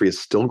 the industry is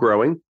still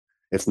growing.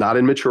 It's not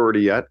in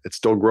maturity yet. It's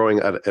still growing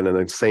at an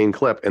insane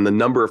clip. And the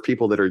number of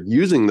people that are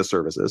using the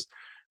services,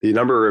 the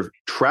number of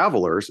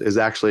travelers is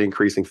actually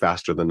increasing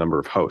faster than the number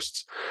of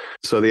hosts.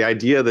 So the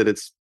idea that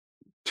it's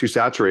too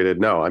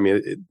saturated, no,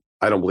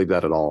 I don't believe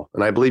that at all.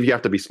 And I believe you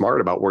have to be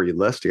smart about where you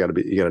list. You got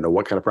to know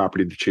what kind of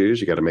property to choose.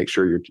 You got to make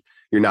sure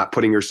you're not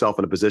putting yourself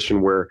in a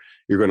position where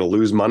you're going to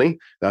lose money.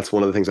 That's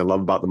one of the things I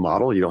love about the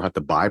model. You don't have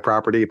to buy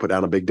property, put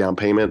down a big down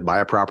payment, buy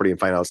a property and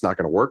find out it's not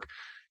going to work.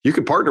 You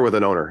can partner with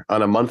an owner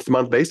on a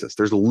month-to-month basis.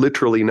 There's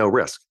literally no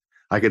risk.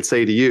 I could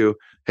say to you,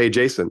 hey,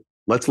 Jason,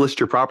 let's list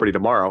your property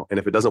tomorrow. And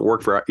if it doesn't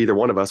work for either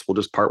one of us, we'll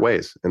just part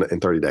ways in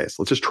 30 days.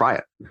 Let's just try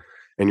it.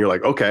 And you're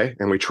like, okay.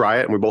 And we try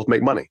it and we both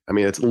make money.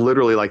 It's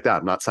literally like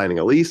that. I'm not signing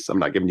a lease. I'm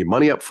not giving you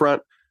money up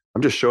front.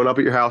 I'm just showing up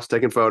at your house,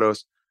 taking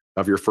photos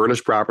of your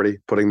furnished property,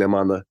 putting them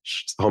on the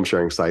home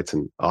sharing sites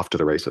and off to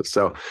the races.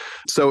 So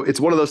it's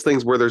one of those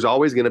things where there's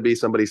always going to be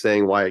somebody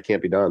saying why it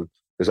can't be done.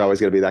 There's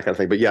always going to be that kind of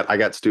thing. But yet I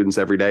got students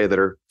every day that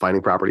are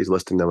finding properties,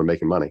 listing them and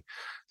making money.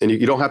 And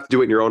you don't have to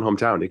do it in your own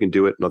hometown. You can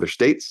do it in other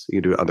states. You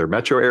can do it in other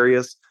metro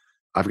areas.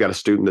 I've got a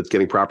student that's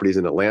getting properties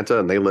in Atlanta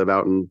and they live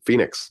out in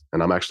Phoenix,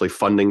 and I'm actually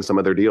funding some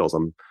of their deals.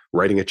 I'm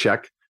writing a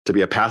check to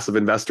be a passive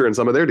investor in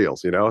some of their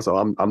deals,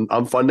 So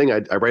I'm funding,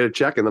 I write a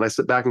check and then I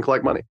sit back and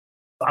collect money.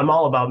 I'm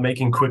all about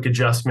making quick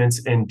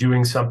adjustments and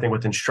doing something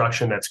with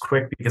instruction that's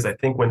quick, because I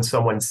think when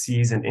someone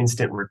sees an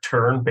instant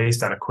return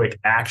based on a quick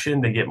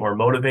action, they get more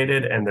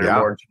motivated and they're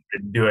more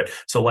interested to do it.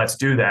 So let's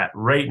do that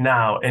right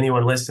now.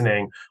 Anyone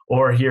listening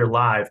or here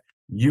live,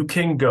 you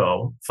can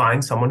go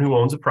find someone who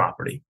owns a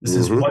property. This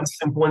is one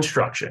simple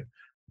instruction.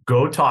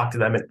 Go talk to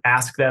them and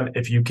ask them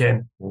if you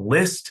can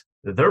list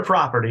their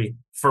property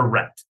for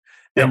rent.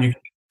 And you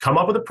come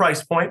up with a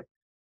price point,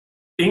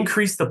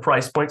 increase the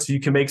price point so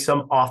you can make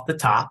some off the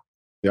top.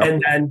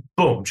 And then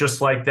boom, just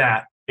like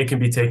that, it can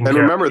be taken care of.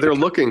 And remember, they're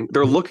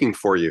looking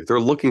for you. They're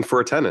looking for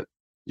a tenant.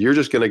 You're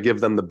just going to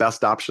give them the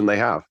best option they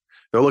have.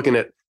 They're looking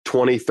at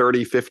 20,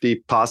 30, 50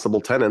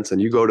 possible tenants, and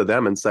you go to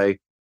them and say,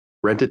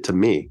 rent it to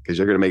me because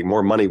you're going to make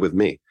more money with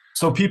me.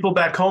 So people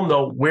back home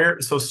though,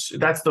 so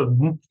that's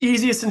the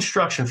easiest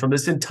instruction from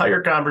this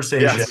entire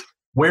conversation. Yes.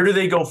 Where do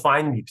they go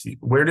find these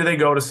people? Where do they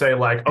go to say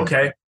like,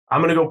 okay,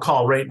 I'm going to go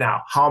call right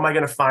now. How am I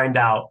going to find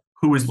out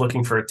who is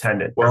looking for a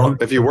tenant? Well,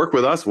 if you work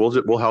with us,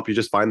 we'll help you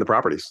just find the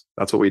properties.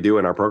 That's what we do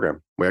in our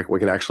program. We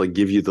can actually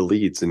give you the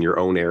leads in your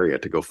own area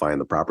to go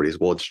find the properties.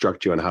 We'll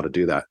instruct you on how to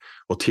do that.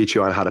 We'll teach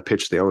you on how to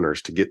pitch the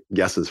owners to get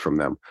guesses from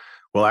them.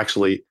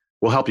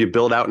 We'll help you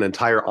build out an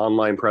entire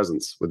online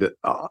presence with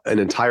an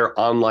entire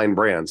online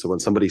brand. So when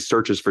somebody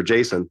searches for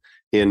Jason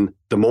in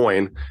Des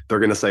Moines, they're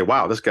going to say,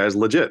 wow, this guy's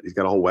legit. He's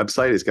got a whole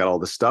website. He's got all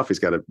this stuff. He's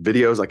got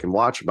videos I can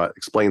watch about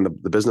explain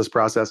the business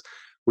process.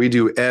 We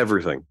do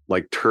everything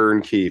like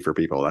turnkey for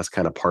people. That's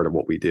kind of part of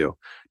what we do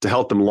to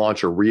help them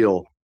launch a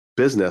real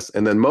business.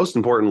 And then most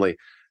importantly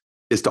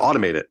is to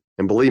automate it.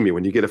 And believe me,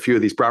 when you get a few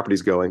of these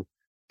properties going,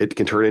 it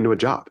can turn into a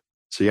job.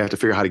 So you have to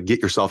figure out how to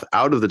get yourself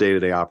out of the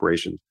day-to-day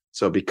operation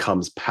so it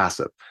becomes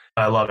passive.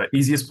 I love it.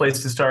 Easiest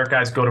place to start,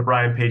 guys, go to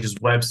Brian Page's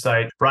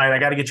website. Brian, I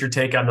got to get your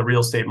take on the real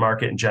estate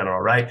market in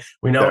general, right?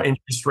 We know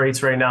interest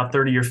rates right now,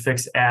 30-year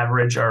fixed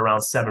average are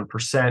around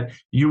 7%.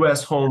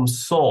 U.S.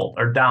 homes sold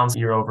are down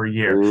year over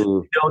year. We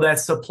know that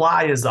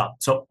supply is up.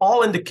 So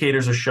all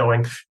indicators are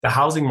showing the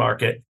housing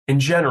market in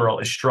general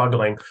is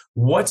struggling.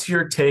 What's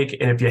your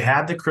take? And if you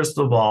had the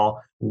crystal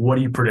ball, what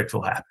do you predict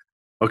will happen?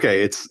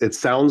 Okay, it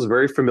sounds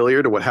very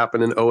familiar to what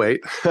happened in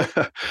 2008.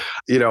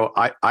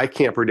 I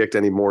can't predict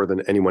any more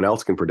than anyone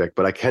else can predict,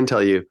 but I can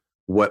tell you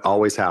what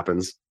always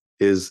happens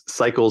is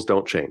cycles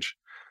don't change.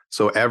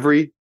 So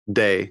every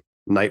day,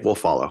 night will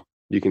follow.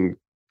 You can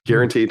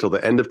guarantee till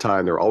the end of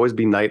time, there will always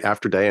be night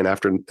after day, and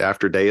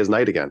after day is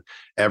night again.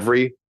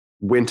 Every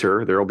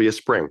winter, there will be a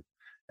spring.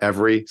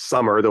 Every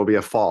summer, there'll be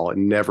a fall. It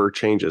never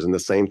changes. And the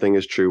same thing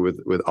is true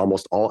with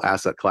almost all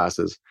asset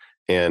classes.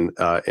 And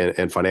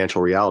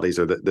financial realities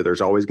are that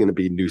there's always going to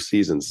be new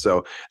seasons.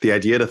 So the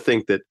idea to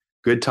think that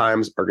good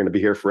times are going to be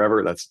here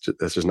forever. That's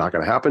just not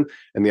going to happen.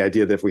 And the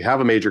idea that if we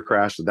have a major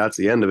crash, that's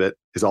the end of it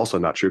is also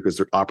not true, because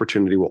the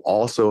opportunity will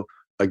also,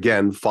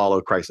 again,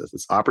 follow crisis.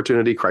 It's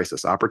opportunity,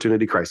 crisis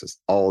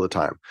all the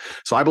time.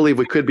 So I believe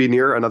we could be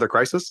near another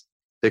crisis.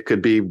 It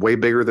could be way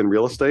bigger than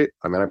real estate.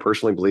 I mean, I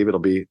personally believe it'll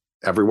be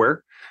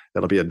everywhere.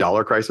 It'll be a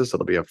dollar crisis.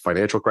 It'll be a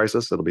financial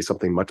crisis. It'll be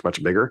something much,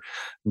 much bigger.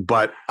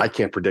 But I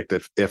can't predict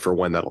if or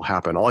when that'll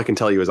happen. All I can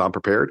tell you is I'm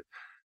prepared.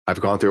 I've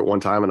gone through it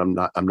one time, and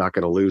I'm not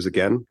going to lose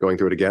again going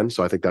through it again.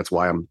 So I think that's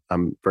why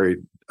I'm very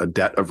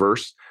debt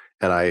averse,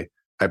 and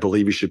I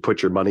believe you should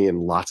put your money in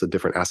lots of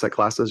different asset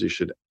classes. You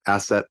should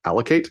asset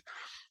allocate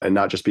and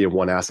not just be in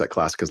one asset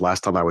class. Because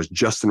last time I was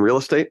just in real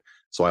estate,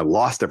 so I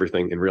lost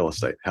everything in real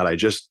estate. Had I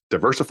just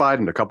diversified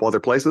in a couple other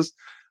places,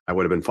 I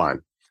would have been fine.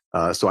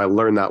 So I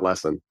learned that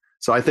lesson.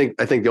 So I think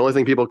the only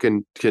thing people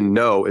can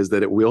know is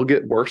that it will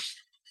get worse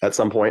at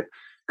some point.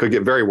 Could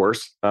get very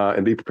worse,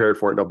 and be prepared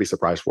for it. Don't be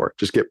surprised for it.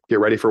 Just get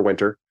ready for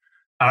winter.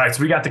 All right,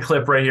 so we got the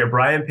clip right here.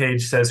 Brian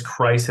Page says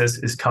crisis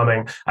is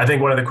coming. I think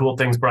one of the cool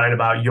things, Brian,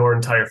 about your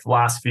entire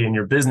philosophy and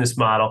your business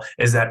model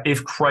is that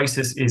if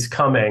crisis is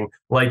coming,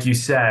 like you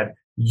said,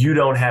 you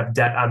don't have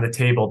debt on the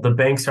table. The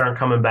banks aren't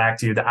coming back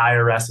to you. The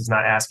IRS is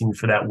not asking you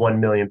for that $1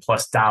 million+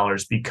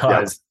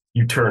 because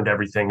you turned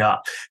everything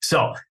up.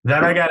 So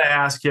then I got to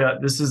ask you,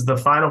 this is the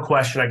final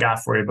question I got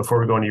for you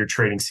before we go into your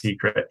trading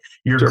secret.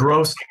 You're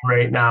grossing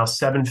right now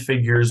 7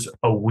 figures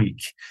a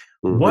week.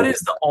 Mm-hmm. What is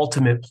the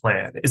ultimate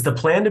plan? Is the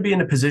plan to be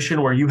in a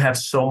position where you have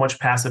so much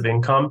passive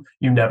income,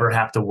 you never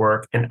have to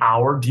work an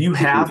hour? Do you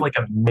have like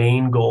a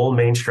main goal,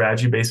 main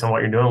strategy based on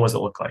what you're doing? What does it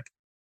look like?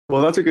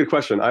 Well, that's a good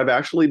question. I've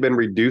actually been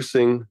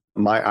reducing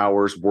my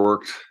hours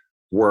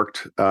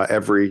worked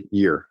every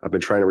year. I've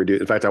been trying to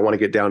reduce. In fact, I want to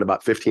get down to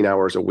about 15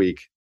 hours a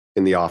week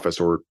in the office,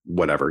 or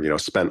whatever,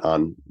 spent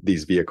on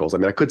these vehicles. I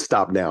mean, I could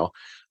stop now.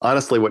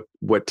 Honestly,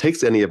 what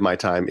takes any of my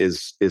time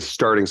is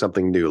starting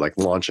something new, like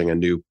launching a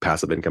new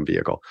passive income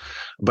vehicle.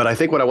 But I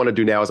think what I want to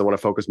do now is I want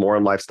to focus more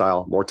on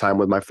lifestyle, more time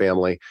with my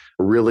family,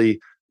 really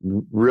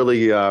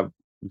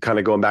kind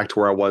of going back to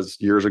where I was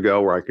years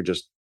ago, where I could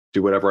just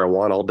do whatever I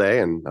want all day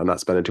and I'm not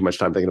spending too much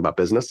time thinking about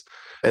business.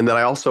 And then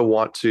I also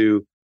want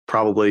to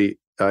probably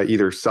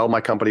either sell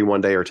my company one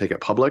day or take it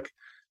public,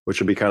 which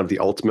would be kind of the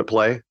ultimate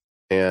play.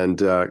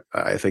 And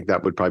I think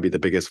that would probably be the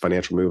biggest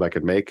financial move I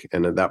could make.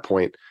 And at that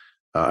point,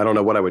 I don't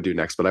know what I would do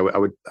next, but I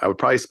would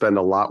probably spend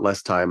a lot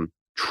less time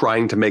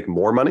trying to make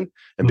more money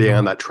and being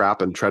on that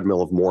trap and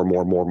treadmill of more,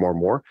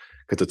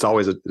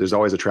 because there's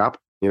always a trap.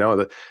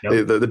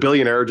 The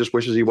billionaire just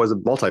wishes he was a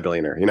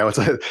multi-billionaire.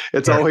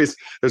 It's always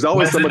there's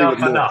always somebody with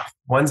more.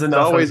 When's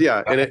enough? Always,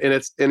 yeah.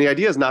 And the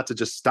idea is not to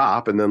just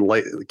stop and then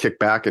kick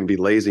back and be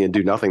lazy and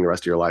do nothing the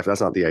rest of your life.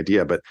 That's not the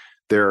idea. But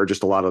there are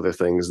just a lot of other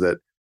things that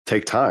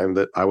take time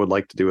that I would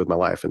like to do with my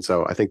life. And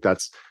so I think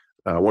that's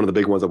one of the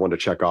big ones I wanted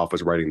to check off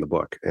was writing the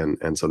book.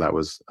 And so that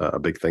was a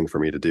big thing for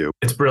me to do.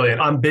 It's brilliant.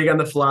 I'm big on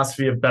the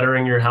philosophy of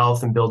bettering your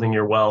health and building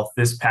your wealth.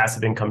 This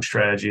passive income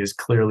strategy is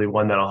clearly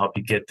one that'll help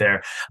you get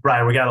there.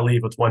 Brian, we got to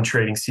leave with one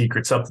trading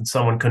secret, something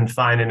someone couldn't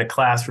find in a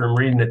classroom,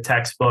 reading a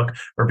textbook,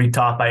 or be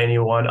taught by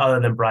anyone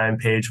other than Brian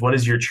Page. What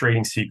is your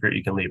trading secret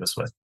you can leave us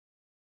with?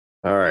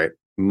 All right.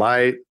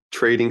 My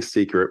trading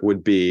secret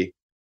would be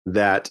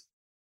that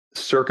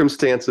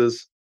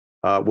circumstances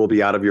will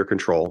be out of your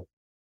control,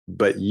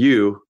 but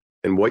you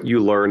and what you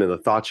learn and the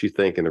thoughts you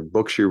think and the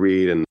books you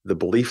read and the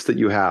beliefs that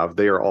you have,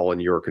 they are all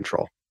in your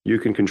control. You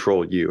can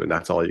control you, and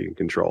that's all you can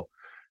control.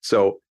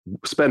 So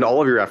spend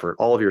all of your effort,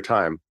 all of your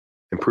time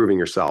improving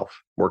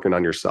yourself, working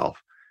on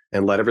yourself,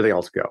 and let everything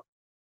else go.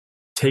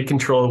 Take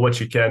control of what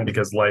you can,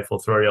 because life will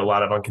throw you a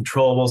lot of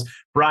uncontrollables.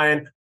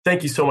 Brian,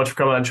 thank you so much for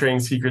coming on Trading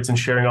Secrets and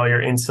sharing all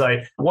your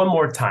insight. One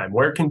more time,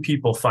 where can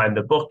people find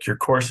the book, your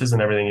courses,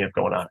 and everything you have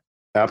going on?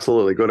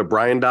 Absolutely. Go to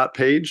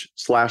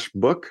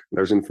brian.page/book.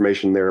 There's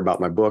information there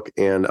about my book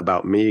and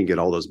about me, and get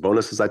all those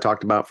bonuses I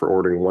talked about for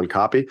ordering one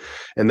copy.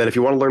 And then if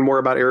you want to learn more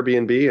about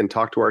Airbnb and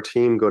talk to our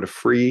team, go to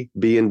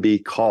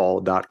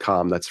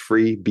freebnbcall.com. That's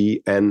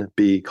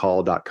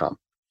freebnbcall.com.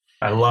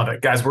 I love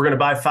it. Guys, we're going to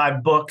buy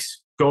 5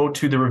 books. Go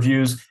to the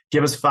reviews,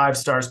 give us 5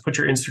 stars, put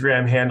your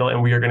Instagram handle,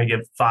 and we are going to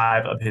give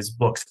 5 of his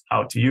books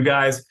out to you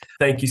guys.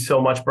 Thank you so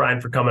much, Brian,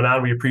 for coming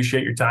on. We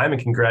appreciate your time,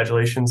 and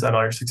congratulations on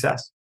all your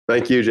success.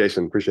 Thank you,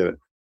 Jason. Appreciate it.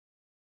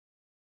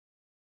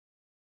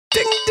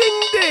 Ding,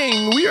 ding,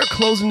 ding. We are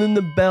closing in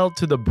the bell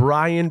to the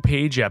Brian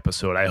Page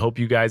episode. I hope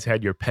you guys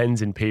had your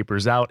pens and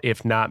papers out.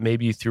 If not,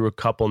 maybe you threw a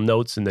couple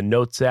notes in the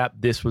Notes app.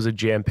 This was a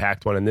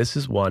jam-packed one, and this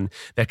is one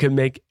that can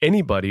make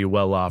anybody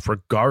well off,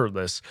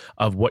 regardless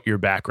of what your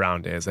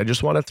background is. I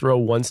just want to throw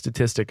one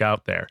statistic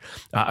out there.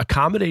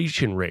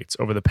 Accommodation rates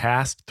over the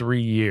past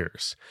 3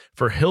 years.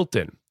 For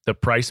Hilton, the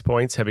price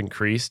points have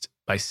increased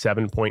by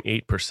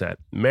 7.8%.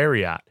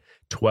 Marriott,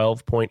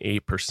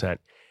 12.8%.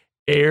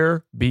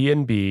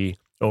 Airbnb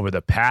over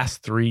the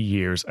past 3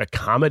 years,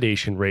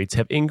 accommodation rates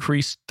have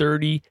increased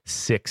 36%.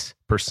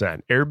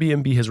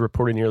 Airbnb has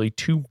reported nearly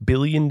 $2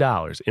 billion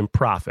in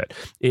profit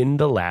in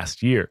the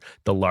last year.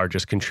 The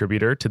largest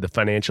contributor to the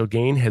financial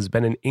gain has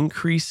been an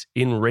increase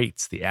in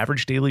rates. The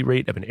average daily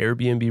rate of an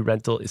Airbnb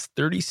rental is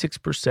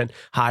 36%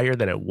 higher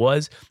than it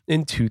was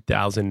in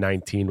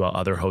 2019, while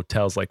other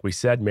hotels, like we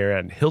said,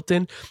 Marriott and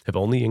Hilton, have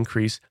only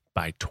increased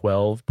by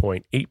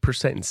 12.8%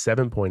 and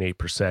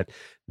 7.8%.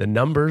 The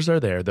numbers are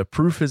there. The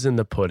proof is in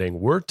the pudding.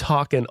 We're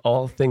talking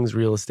all things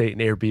real estate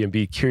and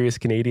Airbnb. Curious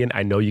Canadian,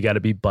 I know you got to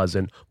be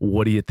buzzing.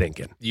 What are you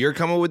thinking? You're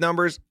coming with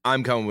numbers.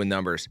 I'm coming with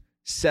numbers.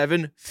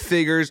 7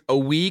 figures a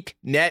week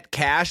net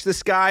cash.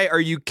 This guy,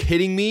 are you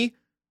kidding me?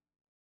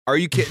 Are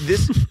you kidding?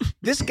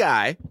 This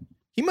guy,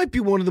 he might be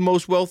one of the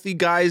most wealthy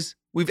guys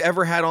we've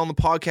ever had on the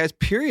podcast,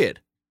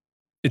 period.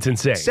 It's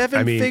insane.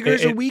 7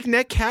 figures a week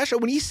net cash.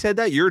 When he said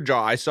that, your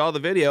jaw, I saw the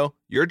video,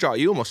 your jaw,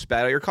 you almost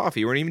spat out your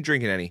coffee. You weren't even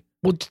drinking any.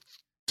 Well,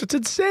 it's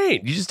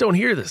insane. You just don't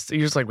hear this. You're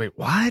just like, wait,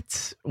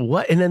 what?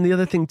 What? And then the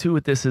other thing too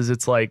with this is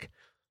it's like,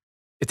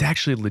 it's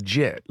actually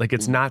legit. Like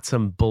it's not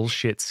some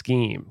bullshit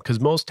scheme. Because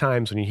most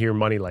times when you hear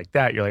money like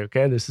that, you're like,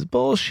 okay, this is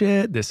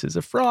bullshit. This is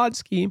a fraud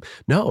scheme.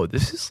 No,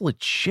 this is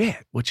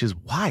legit, which is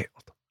wild.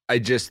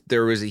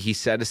 He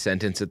said a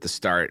sentence at the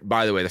start.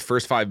 By the way, the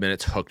first 5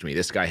 minutes hooked me.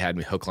 This guy had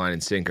me hook, line,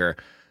 and sinker.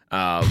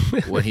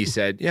 When he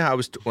said,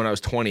 when I was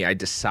 20, I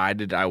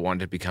decided I wanted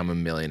to become a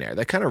millionaire.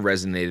 That kind of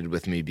resonated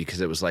with me because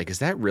it was like, is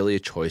that really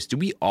a choice? Do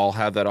we all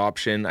have that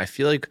option? I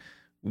feel like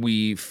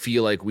we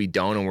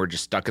don't and we're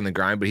just stuck in the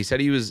grind. But he said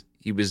he was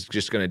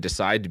just going to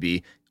decide to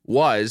be,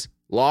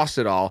 lost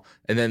it all.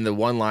 And then the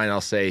one line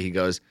I'll say, he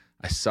goes,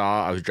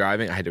 I was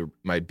driving.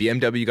 My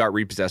BMW got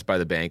repossessed by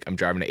the bank. I'm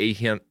driving an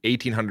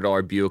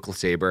 $1,800 Buick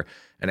LeSabre,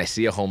 and I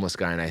see a homeless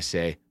guy, and I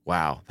say,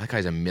 wow, that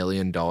guy's $1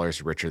 million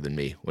richer than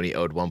me when he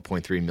owed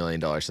 $1.3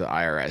 million to the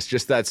IRS.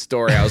 Just that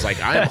story, I was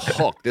like, I am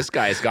hooked. This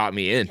guy's got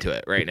me into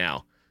it right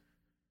now.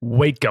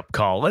 Wake up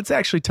call. Let's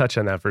actually touch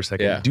on that for a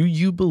second. Yeah. Do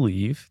you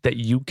believe that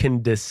you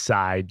can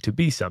decide to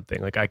be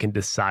something? Like I can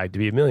decide to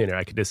be a millionaire.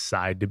 I can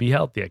decide to be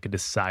healthy. I could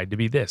decide to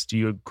be this. Do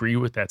you agree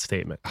with that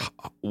statement?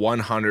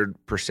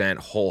 100%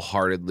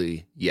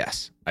 wholeheartedly.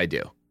 Yes, I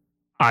do.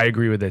 I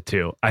agree with it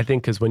too. I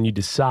think because when you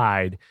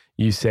decide,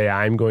 you say,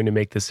 I'm going to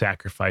make the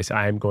sacrifice.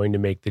 I'm going to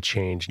make the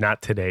change.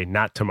 Not today,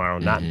 not tomorrow,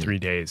 not in 3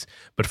 days,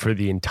 but for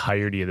the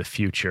entirety of the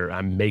future.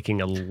 I'm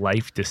making a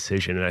life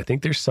decision. And I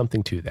think there's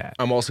something to that.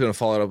 I'm also going to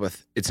follow it up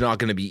with, it's not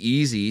going to be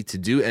easy to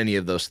do any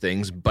of those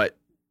things, but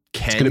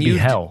it's going to be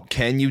hell.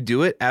 Can you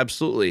do it?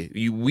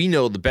 Absolutely. We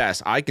know the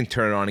best. I can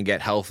turn it on and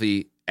get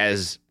healthy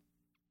as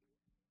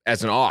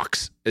an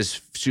ox as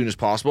soon as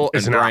possible.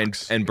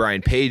 And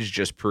Brian Page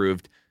just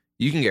proved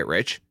you can get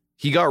rich.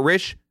 He got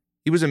rich.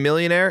 He was a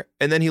millionaire,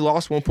 and then he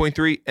lost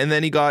 1.3, and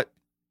then he got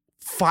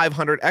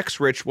 500x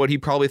rich, what he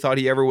probably thought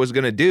he ever was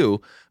going to do.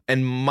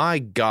 And my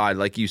God,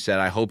 like you said,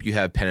 I hope you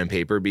have pen and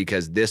paper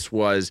because this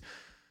was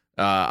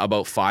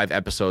about 5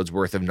 episodes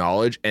worth of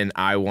knowledge, and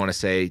I want to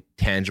say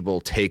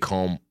tangible take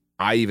home.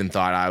 I even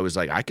thought I was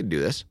like, I could do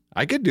this.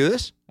 I could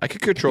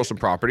control some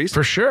properties.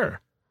 For sure.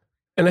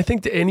 And I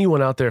think to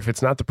anyone out there, if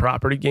it's not the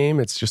property game,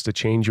 it's just a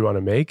change you want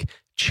to make.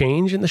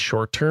 Change in the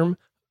short term,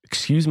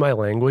 excuse my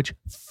language,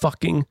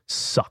 fucking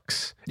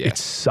sucks. Yeah. It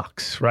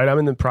sucks, right? I'm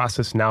in the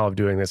process now of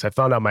doing this. I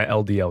found out my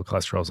LDL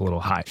cholesterol is a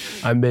little high.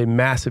 I made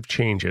massive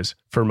changes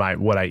for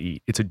what I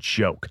eat. It's a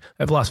joke.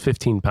 I've lost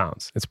 15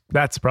 pounds.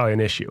 That's probably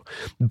an issue.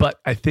 But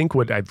I think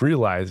what I've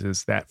realized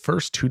is that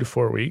first 2 to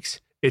 4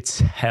 weeks, it's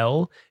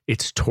hell.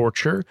 It's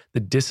torture. The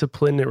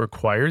discipline it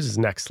requires is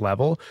next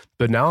level.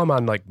 But now I'm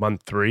on like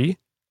month 3.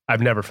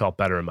 I've never felt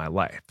better in my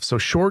life. So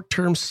short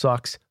term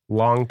sucks.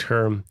 Long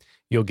term,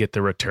 you'll get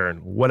the return.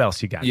 What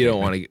else you got? You don't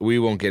want to. We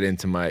won't get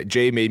into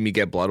Jay made me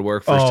get blood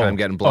work. First time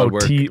getting blood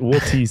work. We'll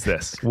tease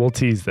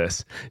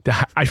this.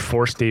 I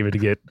forced David to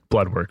get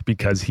blood work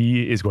because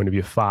he is going to be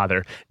a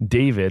father.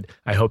 David,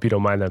 I hope you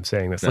don't mind I'm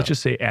saying this. No. Let's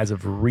just say as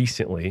of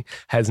recently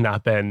has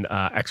not been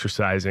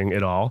exercising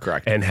at all.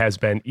 Correct. And has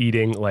been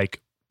eating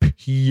like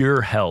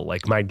pure hell,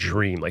 like my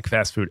dream, like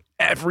fast food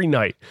every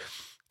night.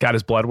 Got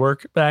his blood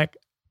work back.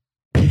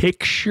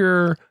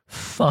 Picture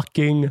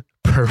fucking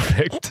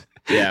perfect.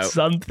 Yeah.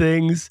 Some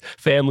things,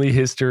 family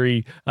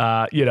history,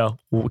 can't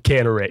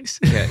erase.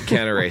 Can't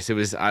erase. It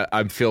was,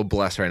 I feel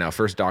blessed right now.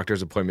 First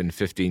doctor's appointment in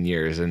 15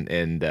 years. And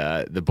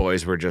the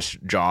boys were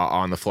just jaw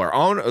on the floor.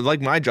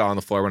 Like my jaw on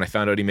the floor when I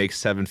found out he makes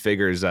 7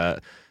 figures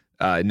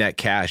net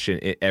cash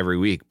every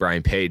week,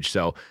 Brian Page.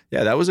 So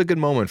yeah, that was a good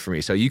moment for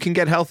me. So you can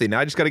get healthy. Now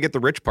I just got to get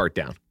the rich part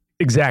down.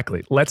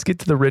 Exactly. Let's get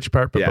to the rich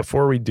part. But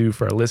before we do,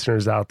 for our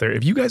listeners out there,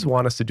 if you guys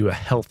want us to do a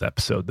health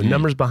episode, the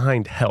numbers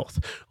behind health,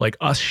 like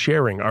us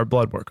sharing our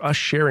blood work, us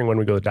sharing when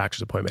we go to the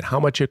doctor's appointment, how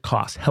much it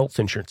costs, health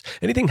insurance,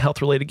 anything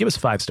health related, give us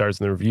 5 stars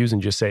in the reviews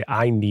and just say,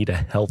 I need a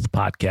health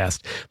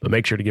podcast. But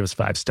make sure to give us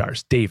 5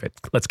 stars. David,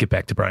 let's get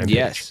back to Brian Page.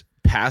 Yes.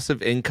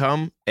 Passive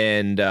income.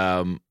 And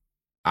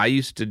I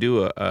used to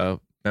do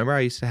remember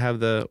I used to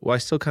have I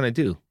still kind of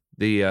do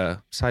the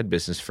side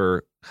business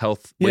for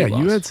health weight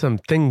loss. You had some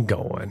thing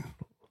going.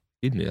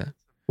 You knew that.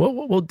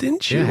 Well,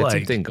 didn't you had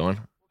something going?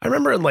 I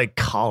remember in like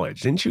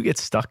college, didn't you get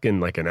stuck in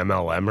like an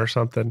MLM or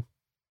something?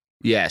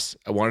 Yes,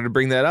 I wanted to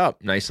bring that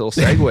up. Nice little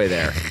segue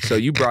there. So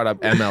you brought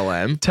up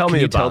MLM. Tell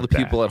the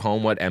people at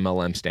home what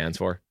MLM stands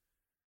for?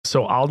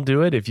 So I'll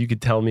do it if you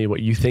could tell me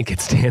what you think it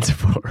stands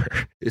for.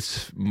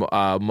 It's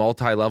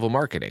multi-level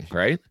marketing,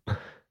 right?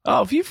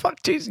 Oh, if you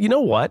geez, you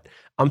know what?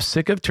 I'm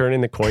sick of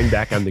turning the coin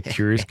back on the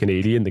curious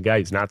Canadian, the guy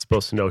who's not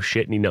supposed to know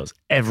shit and he knows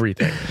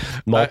everything.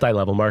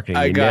 Multi-level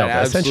marketing. You nailed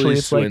it. Essentially,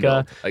 it's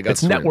swindled.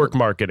 It's network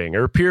marketing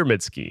or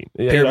pyramid scheme.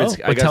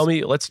 But tell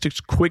me, let's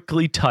just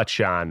quickly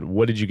touch on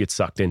what did you get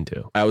sucked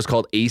into? I was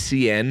called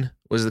ACN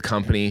was the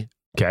company.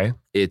 Okay.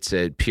 It's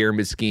a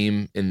pyramid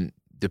scheme in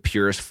the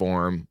purest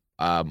form.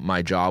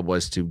 My job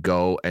was to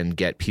go and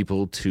get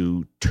people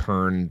to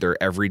turn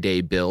their everyday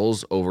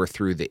bills over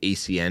through the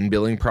ACN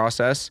billing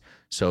process.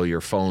 So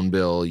your phone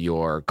bill,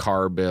 your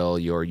car bill,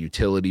 your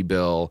utility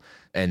bill,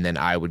 and then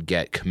I would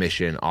get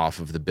commission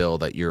off of the bill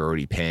that you're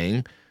already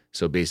paying.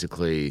 So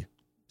basically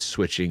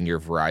switching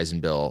your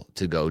Verizon bill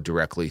to go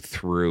directly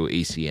through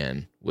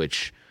ACN,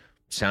 which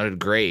sounded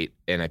great.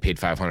 And I paid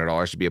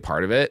 $500 to be a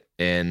part of it.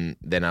 And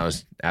then I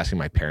was asking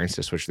my parents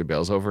to switch their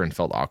bills over and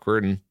felt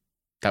awkward. And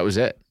that was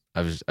it.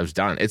 I was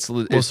done.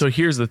 Well, so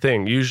here's the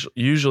thing.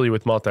 Usually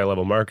with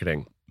multi-level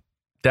marketing,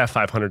 that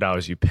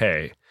 $500 you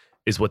pay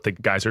is what the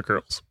guys or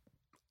girls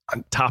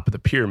on top of the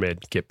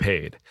pyramid get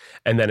paid.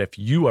 And then if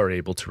you are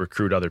able to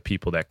recruit other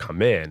people that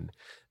come in,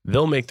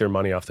 they'll make their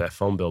money off that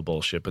phone bill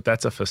bullshit, but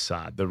that's a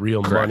facade. The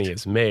real money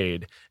is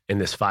made in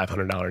this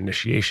 $500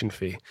 initiation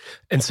fee.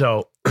 And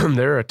so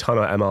there are a ton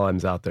of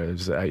MLMs out there.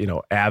 There's,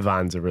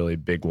 Avon's a really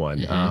big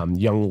one. Mm-hmm.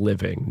 Young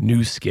Living,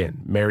 New Skin,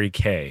 Mary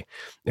Kay.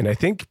 And I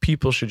think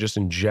people should just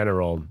in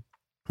general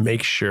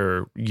make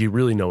sure you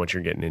really know what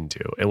you're getting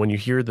into. And when you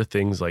hear the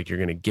things like you're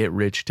going to get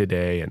rich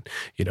today and,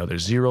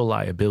 there's zero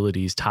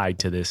liabilities tied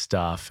to this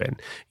stuff and,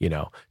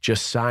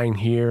 just sign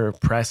here,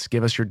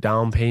 give us your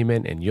down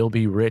payment and you'll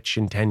be rich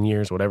in 10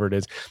 years, whatever it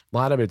is. A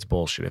lot of it's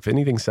bullshit. If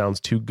anything sounds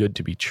too good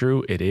to be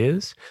true, it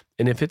is.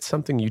 And if it's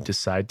something you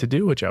decide to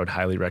do, which I would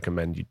highly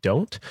recommend you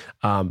don't,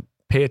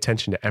 pay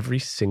attention to every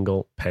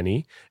single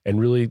penny and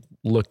really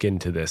look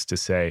into this to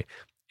say,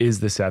 is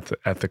this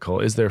ethical?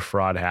 Is there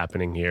fraud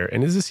happening here?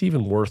 And is this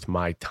even worth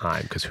my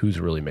time? Because who's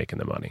really making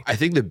the money? I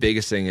think the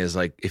biggest thing is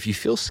like, if you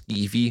feel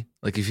skeevy,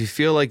 like if you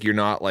feel like you're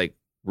not like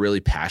really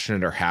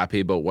passionate or happy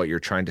about what you're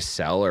trying to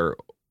sell or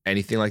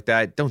anything like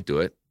that, don't do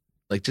it.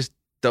 Like just,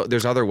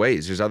 there's other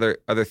ways. There's other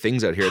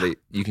things out here that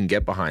you can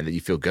get behind that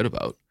you feel good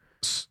about.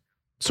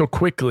 So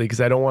quickly,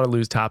 because I don't want to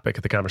lose topic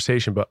of the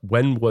conversation, but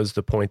when was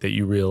the point that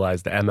you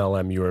realized the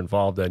MLM you were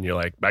involved in, you're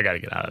like, I got to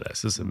get out of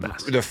this. This is a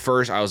mess. The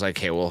first, I was like,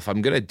 hey, well, if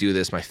I'm going to do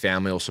this, my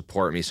family will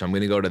support me. So I'm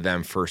going to go to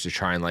them first to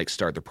try and like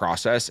start the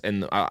process.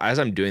 And as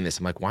I'm doing this,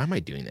 I'm like, why am I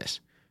doing this?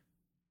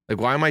 Like,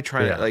 why am I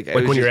trying to like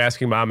when you're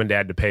asking mom and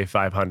dad to pay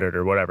 $500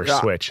 or whatever,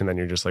 switch, and then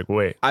you're just like,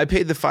 wait. I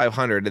paid the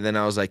 $500, and then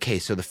I was like, hey,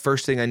 so the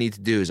first thing I need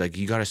to do is like,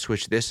 you got to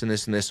switch this and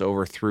this and this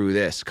over through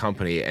this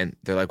company. And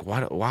they're like,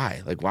 what?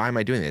 Why? Like, why am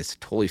I doing this? It's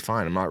totally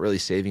fine. I'm not really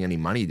saving any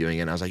money doing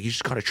it. And I was like, you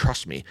just got to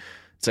trust me.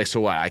 It's like,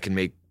 so what? I can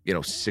make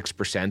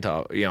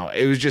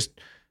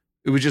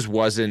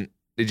 6%.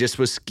 It just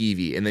was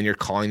skeevy. And then you're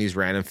calling these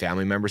random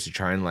family members to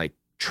try and like,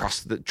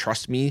 trust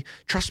me,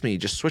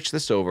 just switch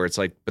this over. It's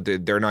like,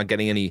 but they're not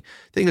getting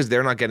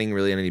they're not getting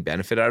really any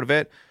benefit out of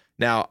it.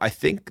 Now, I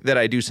think that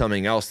I do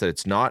something else that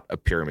it's not a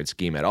pyramid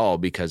scheme at all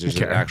because there's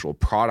an actual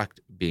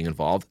product being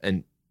involved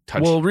and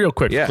Well, real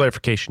quick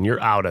clarification,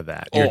 you're out of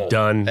that. You're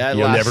done.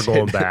 You're never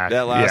going back.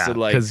 That lasted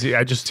because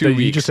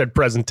you just said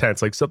present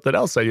tense, like something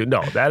else.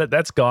 No,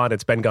 that's gone.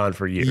 It's been gone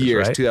for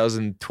years. Right?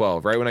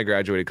 2012, right when I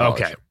graduated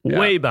college. Okay,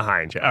 way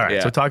behind you. All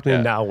right, so talk to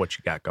me now. What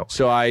you got going?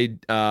 So I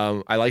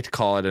like to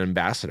call it an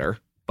ambassador,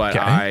 but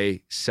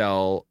I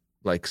sell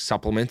like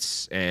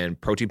supplements and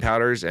protein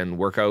powders and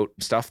workout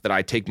stuff that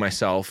I take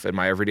myself in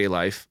my everyday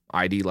life.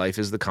 ID Life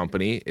is the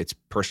company. It's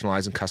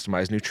personalized and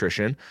customized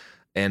nutrition.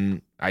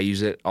 And I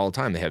use it all the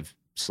time. They have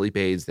sleep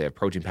aids, they have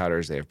protein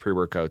powders, they have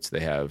pre-workouts,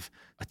 they have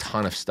a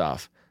ton of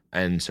stuff.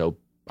 And so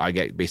I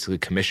get basically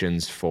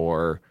commissions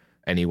for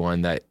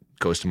anyone that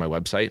goes to my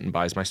website and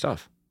buys my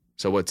stuff.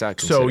 So what's that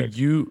considered?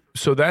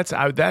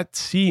 That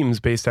seems,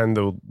 based on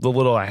the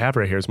little I have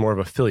right here, is more of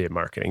affiliate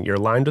marketing. You're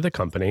aligned to the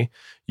company.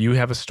 You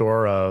have a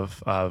store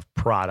of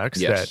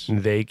products that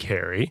they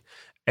carry.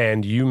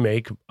 And you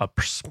make a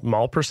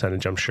small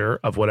percentage, I'm sure,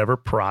 of whatever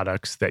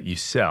products that you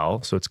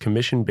sell. So it's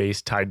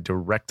commission-based, tied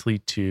directly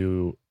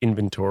to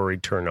inventory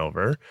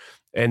turnover.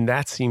 And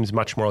that seems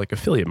much more like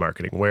affiliate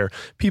marketing, where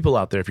people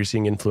out there, if you're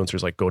seeing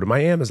influencers like go to my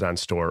Amazon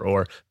store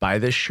or buy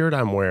this shirt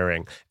I'm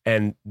wearing,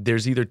 and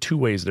there's either two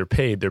ways they're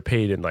paid. They're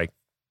paid in like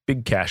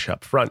big cash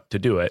up front to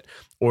do it,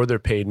 or they're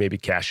paid maybe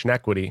cash and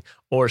equity,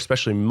 or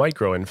especially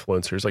micro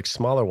influencers, like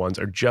smaller ones,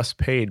 are just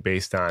paid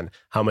based on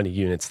how many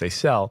units they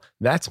sell.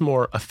 That's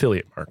more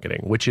affiliate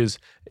marketing, which is,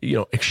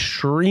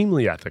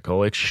 extremely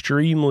ethical,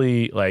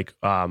 extremely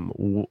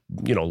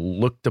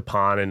looked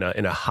upon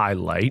in a high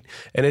light.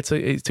 And it's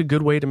a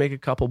good way to make a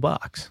couple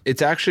bucks.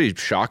 It's actually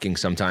shocking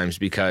sometimes,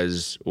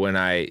 because when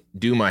I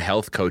do my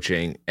health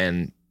coaching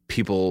and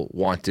people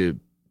want to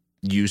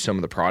use some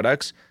of the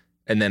products,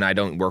 and then I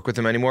don't work with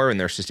them anymore and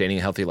they're sustaining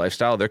a healthy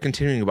lifestyle, they're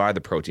continuing to buy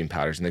the protein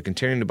powders and they're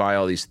continuing to buy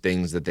all these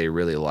things that they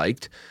really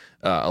liked,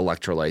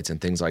 electrolytes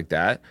and things like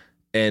that.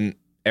 And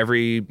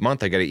every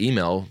month I get an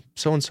email,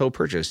 so-and-so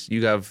purchased,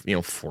 you have,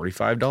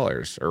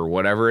 $45 or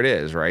whatever it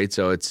is, right?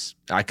 So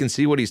I can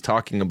see what he's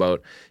talking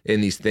about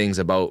in these things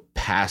about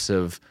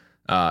passive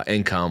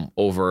income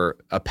over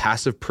a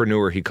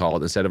passive-preneur, he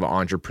called, instead of an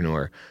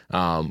entrepreneur.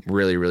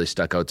 Really, really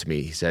stuck out to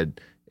me. He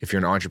said, if you're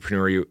an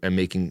entrepreneur and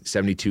making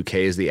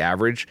 72K is the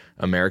average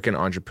American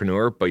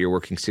entrepreneur, but you're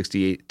working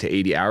 68 to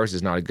 80 hours,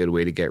 is not a good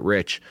way to get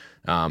rich.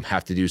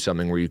 Have to do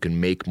something where you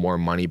can make more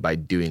money by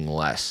doing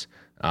less.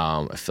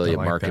 Affiliate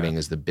marketing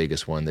is the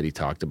biggest one that he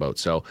talked about.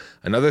 So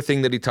another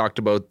thing that he talked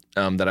about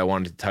that I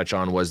wanted to touch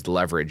on was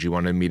leverage. You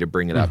wanted me to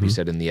bring it up. He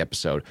said in the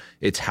episode,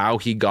 it's how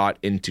he got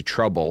into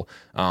trouble,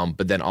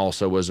 but then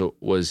also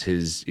was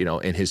his,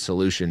 in his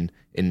solution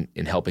in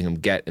helping him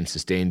get and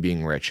sustain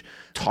being rich.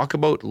 Talk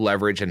about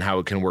leverage and how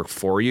it can work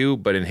for you,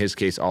 but in his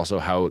case also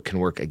how it can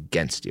work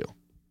against you.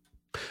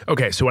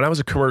 Okay, so when I was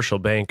a commercial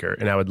banker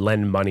and I would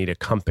lend money to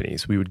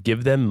companies, we would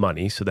give them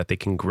money so that they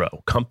can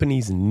grow.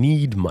 Companies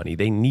need money.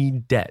 They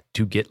need debt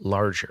to get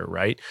larger,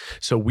 right?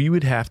 So we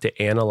would have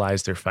to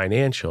analyze their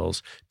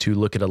financials to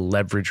look at a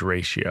leverage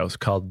ratio. It's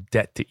called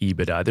debt to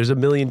EBITDA. There's a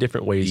million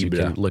different ways you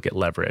can look at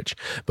leverage,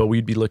 but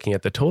we'd be looking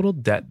at the total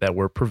debt that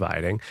we're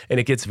providing, and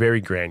it gets very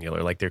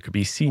granular. Like there could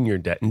be senior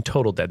debt and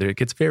total debt. It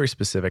gets very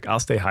specific. I'll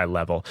stay high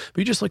level,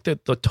 but you just looked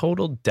at the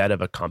total debt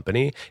of a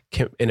company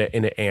in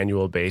an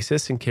annual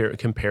basis and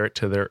compare it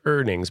to their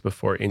earnings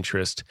before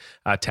interest,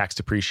 tax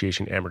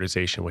depreciation,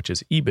 amortization, which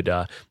is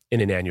EBITDA,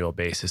 in an annual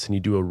basis, and you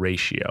do a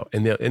ratio.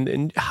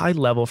 And high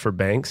level for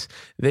banks,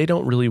 they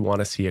don't really want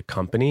to see a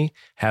company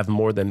have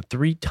more than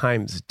 3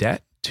 times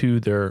debt to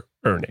their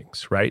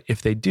earnings, right?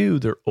 If they do,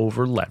 they're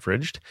over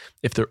leveraged.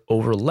 If they're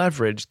over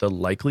leveraged, the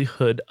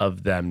likelihood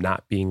of them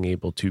not being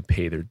able to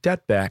pay their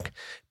debt back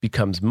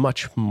becomes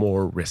much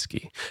more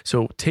risky.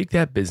 So take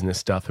that business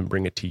stuff and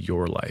bring it to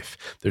your life.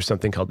 There's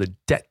something called the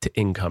debt to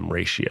income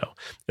ratio.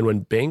 And when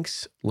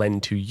banks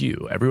lend to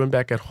you, everyone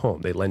back at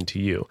home, they lend to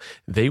you,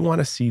 they want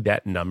to see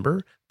that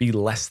number be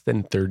less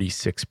than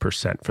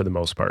 36% for the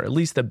most part, at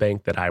least the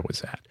bank that I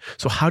was at.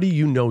 So how do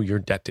you know your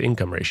debt to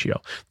income ratio?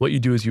 What you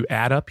do is you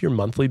add up your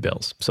monthly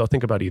bills. So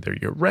think about either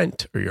your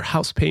rent or your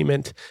house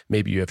payment.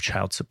 Maybe you have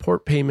child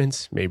support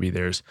payments. Maybe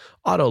there's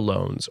auto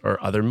loans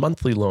or other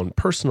monthly loan,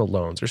 personal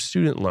loans or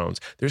student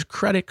loans. There's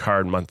credit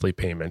card monthly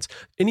payments.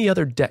 Any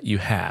other debt you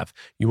have,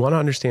 you want to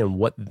understand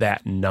what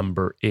that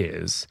number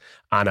is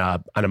on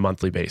a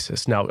monthly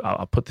basis. Now,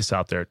 I'll put this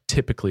out there,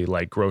 typically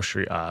like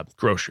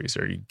groceries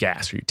or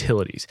gas or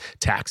utilities,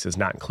 taxes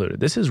not included.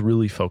 This is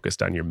really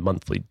focused on your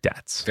monthly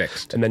debts.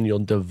 Fixed. And then you'll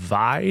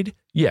divide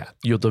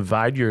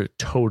your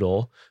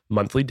total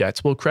monthly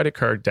debts. Well, credit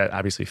card debt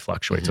obviously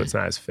fluctuates, so it's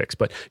not as fixed,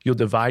 but you'll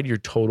divide your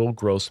total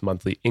gross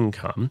monthly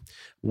income,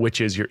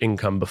 which is your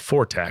income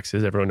before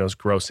taxes. Everyone knows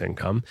gross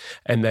income.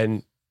 And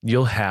then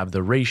you'll have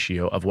the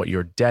ratio of what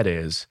your debt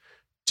is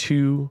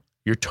to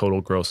your total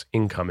gross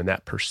income. And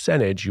that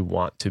percentage you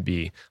want to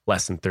be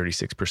less than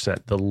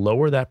 36%. The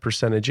lower that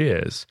percentage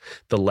is,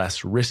 the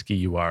less risky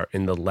you are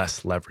and the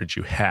less leverage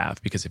you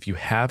have. Because if you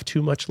have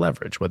too much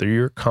leverage, whether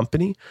you're a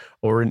company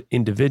or an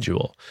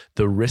individual,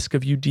 the risk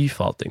of you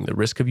defaulting, the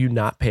risk of you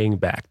not paying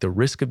back, the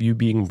risk of you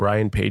being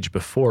Brian Page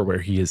before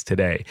where he is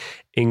today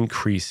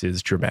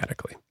increases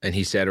dramatically. And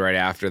he said right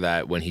after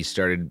that, when he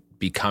started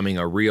becoming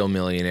a real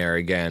millionaire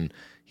again,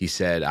 he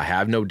said, I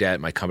have no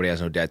debt, my company has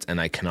no debts, and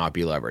I cannot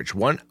be leveraged.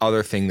 One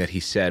other thing that he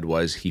said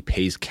was he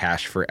pays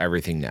cash for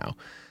everything now.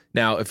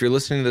 Now, if you're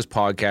listening to this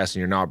podcast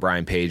and you're not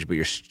Brian Page, but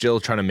you're still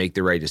trying to make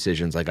the right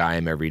decisions like I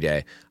am every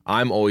day,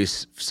 I'm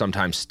always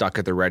sometimes stuck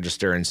at the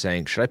register and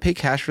saying, should I pay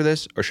cash for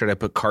this or should I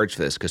put cards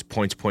for this? Because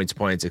points,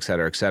 et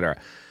cetera, et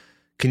cetera.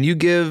 Can you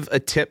give a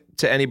tip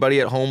to anybody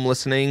at home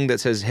listening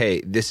that says,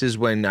 hey, this is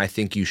when I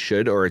think you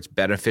should or it's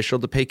beneficial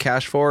to pay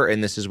cash for,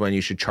 and this is when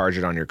you should charge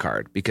it on your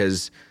card?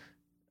 Because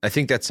I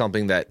think that's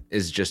something that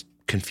is just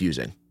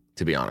confusing,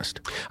 to be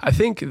honest. I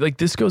think like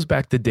this goes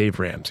back to Dave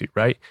Ramsey,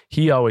 right?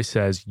 He always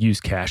says,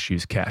 use cash,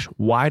 use cash.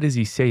 Why does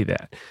he say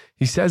that?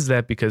 He says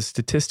that because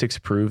statistics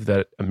prove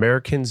that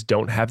Americans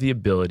don't have the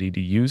ability to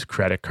use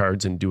credit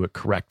cards and do it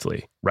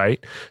correctly,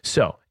 right?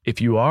 So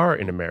if you are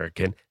an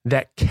American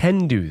that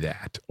can do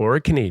that, or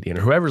a Canadian,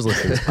 or whoever's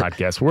listening to this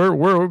podcast,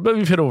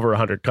 we've hit over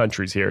 100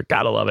 countries here.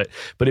 Gotta love it.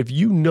 But if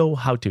you know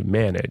how to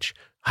manage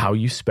how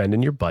you spend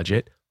in your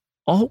budget,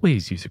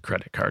 always use a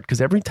credit card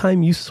because every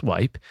time you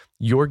swipe,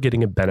 you're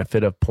getting a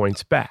benefit of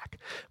points back.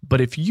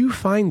 But if you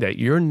find that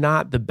you're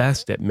not the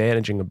best at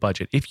managing a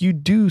budget, if you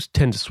do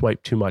tend to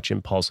swipe too much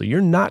impulsively,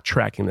 you're not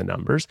tracking the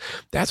numbers,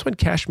 that's when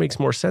cash makes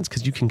more sense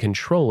because you can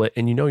control it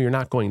and you know you're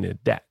not going into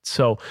debt.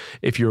 So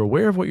if you're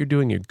aware of what you're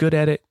doing, you're good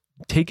at it,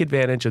 take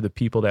advantage of the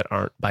people that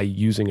aren't by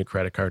using a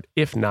credit card.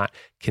 If not,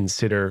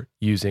 consider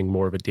using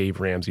more of a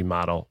Dave Ramsey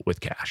model with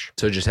cash.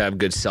 So just have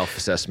good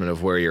self-assessment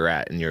of where you're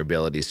at and your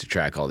abilities to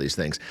track all these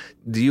things.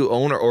 Do you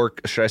own or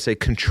should I say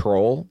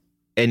control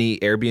any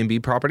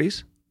Airbnb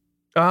properties?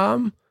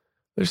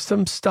 There's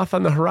some stuff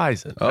on the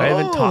horizon.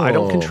 I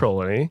don't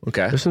control any.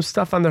 Okay. There's some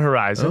stuff on the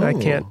horizon. I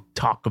can't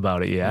talk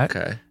about it yet.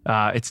 Okay.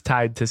 It's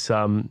tied to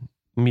some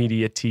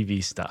media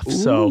TV stuff.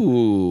 So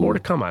more to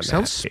come on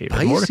Sounds that, David.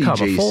 spicy, More to come.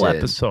 Jason. A full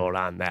episode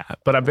on that.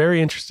 But I'm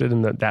very interested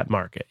in that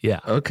market. Yeah.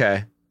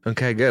 Okay,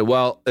 good.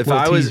 Well, if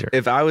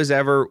I was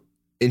ever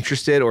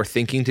interested or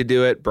thinking to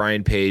do it,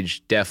 Brian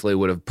Page definitely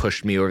would have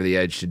pushed me over the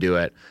edge to do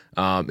it.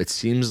 It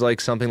seems like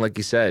something like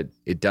you said,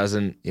 it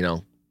doesn't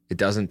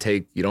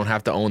take, you don't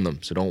have to own them.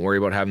 So don't worry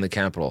about having the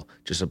capital.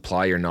 Just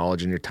apply your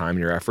knowledge and your time and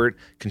your effort,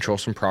 control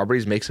some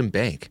properties, make some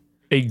bank.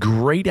 A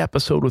great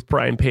episode with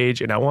Brian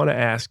Page. And I want to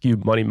ask you,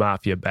 Money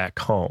Mafia back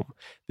home,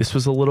 this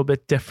was a little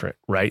bit different,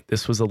 right?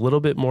 This was a little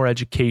bit more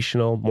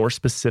educational, more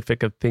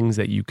specific of things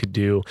that you could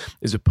do,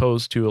 as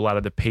opposed to a lot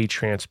of the pay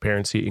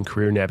transparency and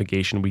career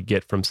navigation we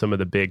get from some of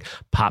the big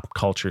pop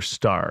culture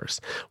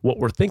stars. What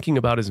we're thinking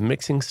about is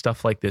mixing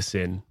stuff like this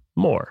in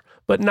more,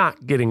 but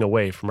not getting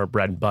away from our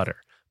bread and butter.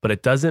 But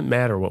it doesn't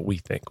matter what we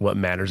think. What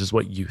matters is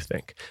what you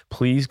think.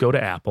 Please go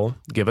to Apple,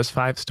 give us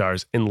 5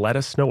 stars, and let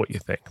us know what you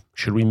think.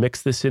 Should we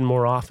mix this in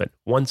more often,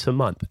 once a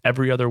month,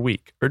 every other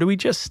week? Or do we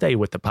just stay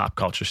with the pop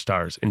culture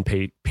stars and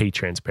pay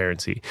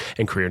transparency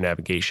and career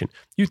navigation?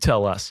 You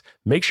tell us.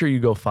 Make sure you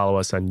go follow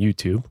us on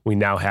YouTube. We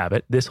now have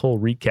it. This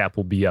whole recap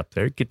will be up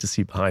there. Get to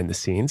see behind the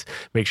scenes.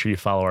 Make sure you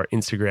follow our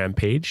Instagram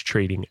page,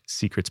 Trading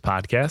Secrets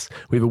Podcast.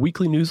 We have a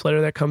weekly newsletter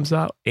that comes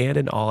out and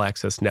an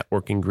all-access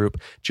networking group.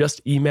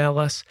 Just email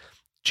us,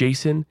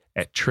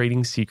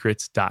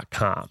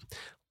 jason@tradingsecrets.com.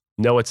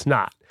 No, it's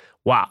not.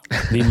 Wow.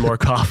 Need more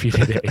coffee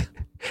today.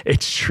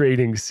 It's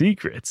Trading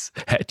Secrets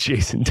at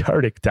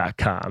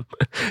jasontardik.com.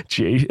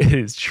 It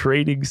is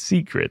Trading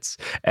Secrets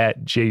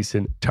at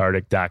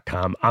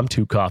jasontardik.com. I'm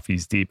 2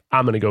 coffees deep.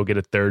 I'm going to go get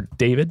a third.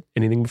 David,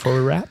 anything before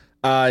we wrap?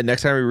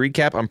 Next time we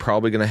recap, I'm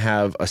probably going to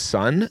have a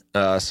son.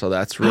 So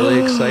that's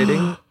really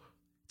exciting.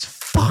 Let's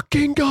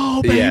fucking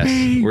go, baby.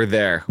 Yes, we're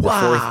there.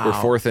 Wow.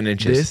 We're fourth in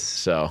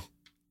inches.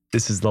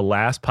 This is the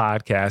last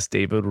podcast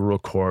David will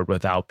record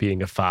without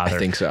being a father. I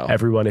think so.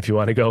 Everyone, if you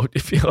want to go,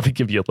 let me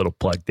give you a little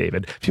plug,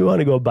 David. If you want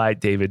to go buy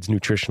David's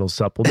nutritional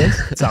supplements,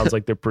 it sounds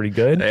like they're pretty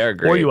good. They are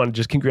great. Or you want to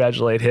just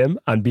congratulate him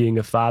on being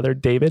a father.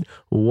 David,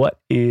 what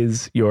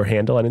is your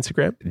handle on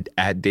Instagram?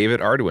 At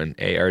David Arduin,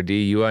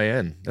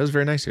 Arduin. That was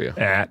very nice of you.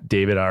 At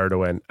David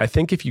Arduin. I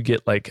think if you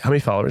get how many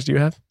followers do you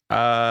have?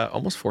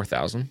 Almost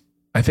 4,000.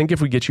 I think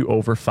if we get you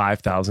over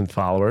 5,000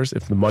 followers,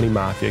 if the Money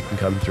Mafia can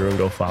come through and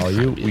go follow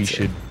you,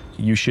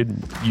 you should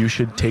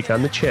take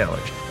on the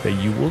challenge that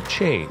you will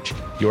change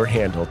your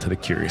handle to the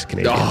Curious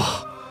Canadian.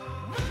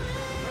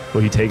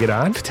 Will you take it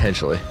on?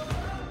 Potentially.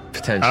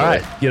 All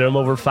right. Get them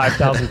over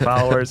 5,000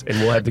 followers and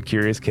we'll have the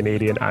Curious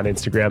Canadian on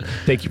Instagram.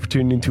 Thank you for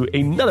tuning into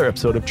another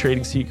episode of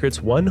Trading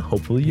Secrets, one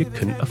hopefully you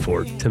couldn't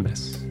afford to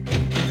miss.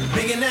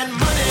 Making that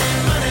money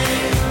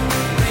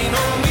rain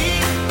on me.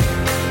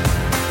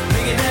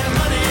 Making that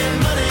money,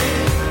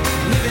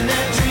 living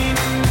that dream.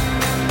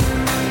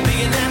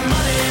 Making that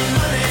money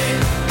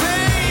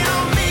rain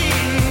on me.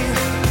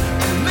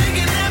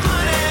 Making that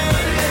money,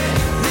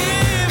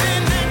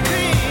 living that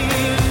dream.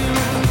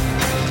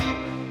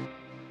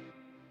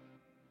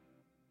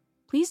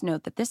 Please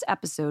note that this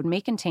episode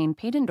may contain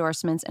paid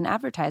endorsements and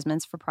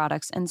advertisements for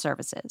products and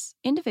services.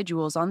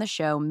 Individuals on the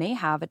show may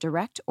have a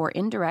direct or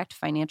indirect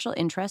financial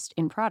interest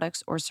in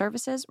products or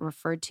services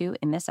referred to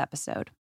in this episode.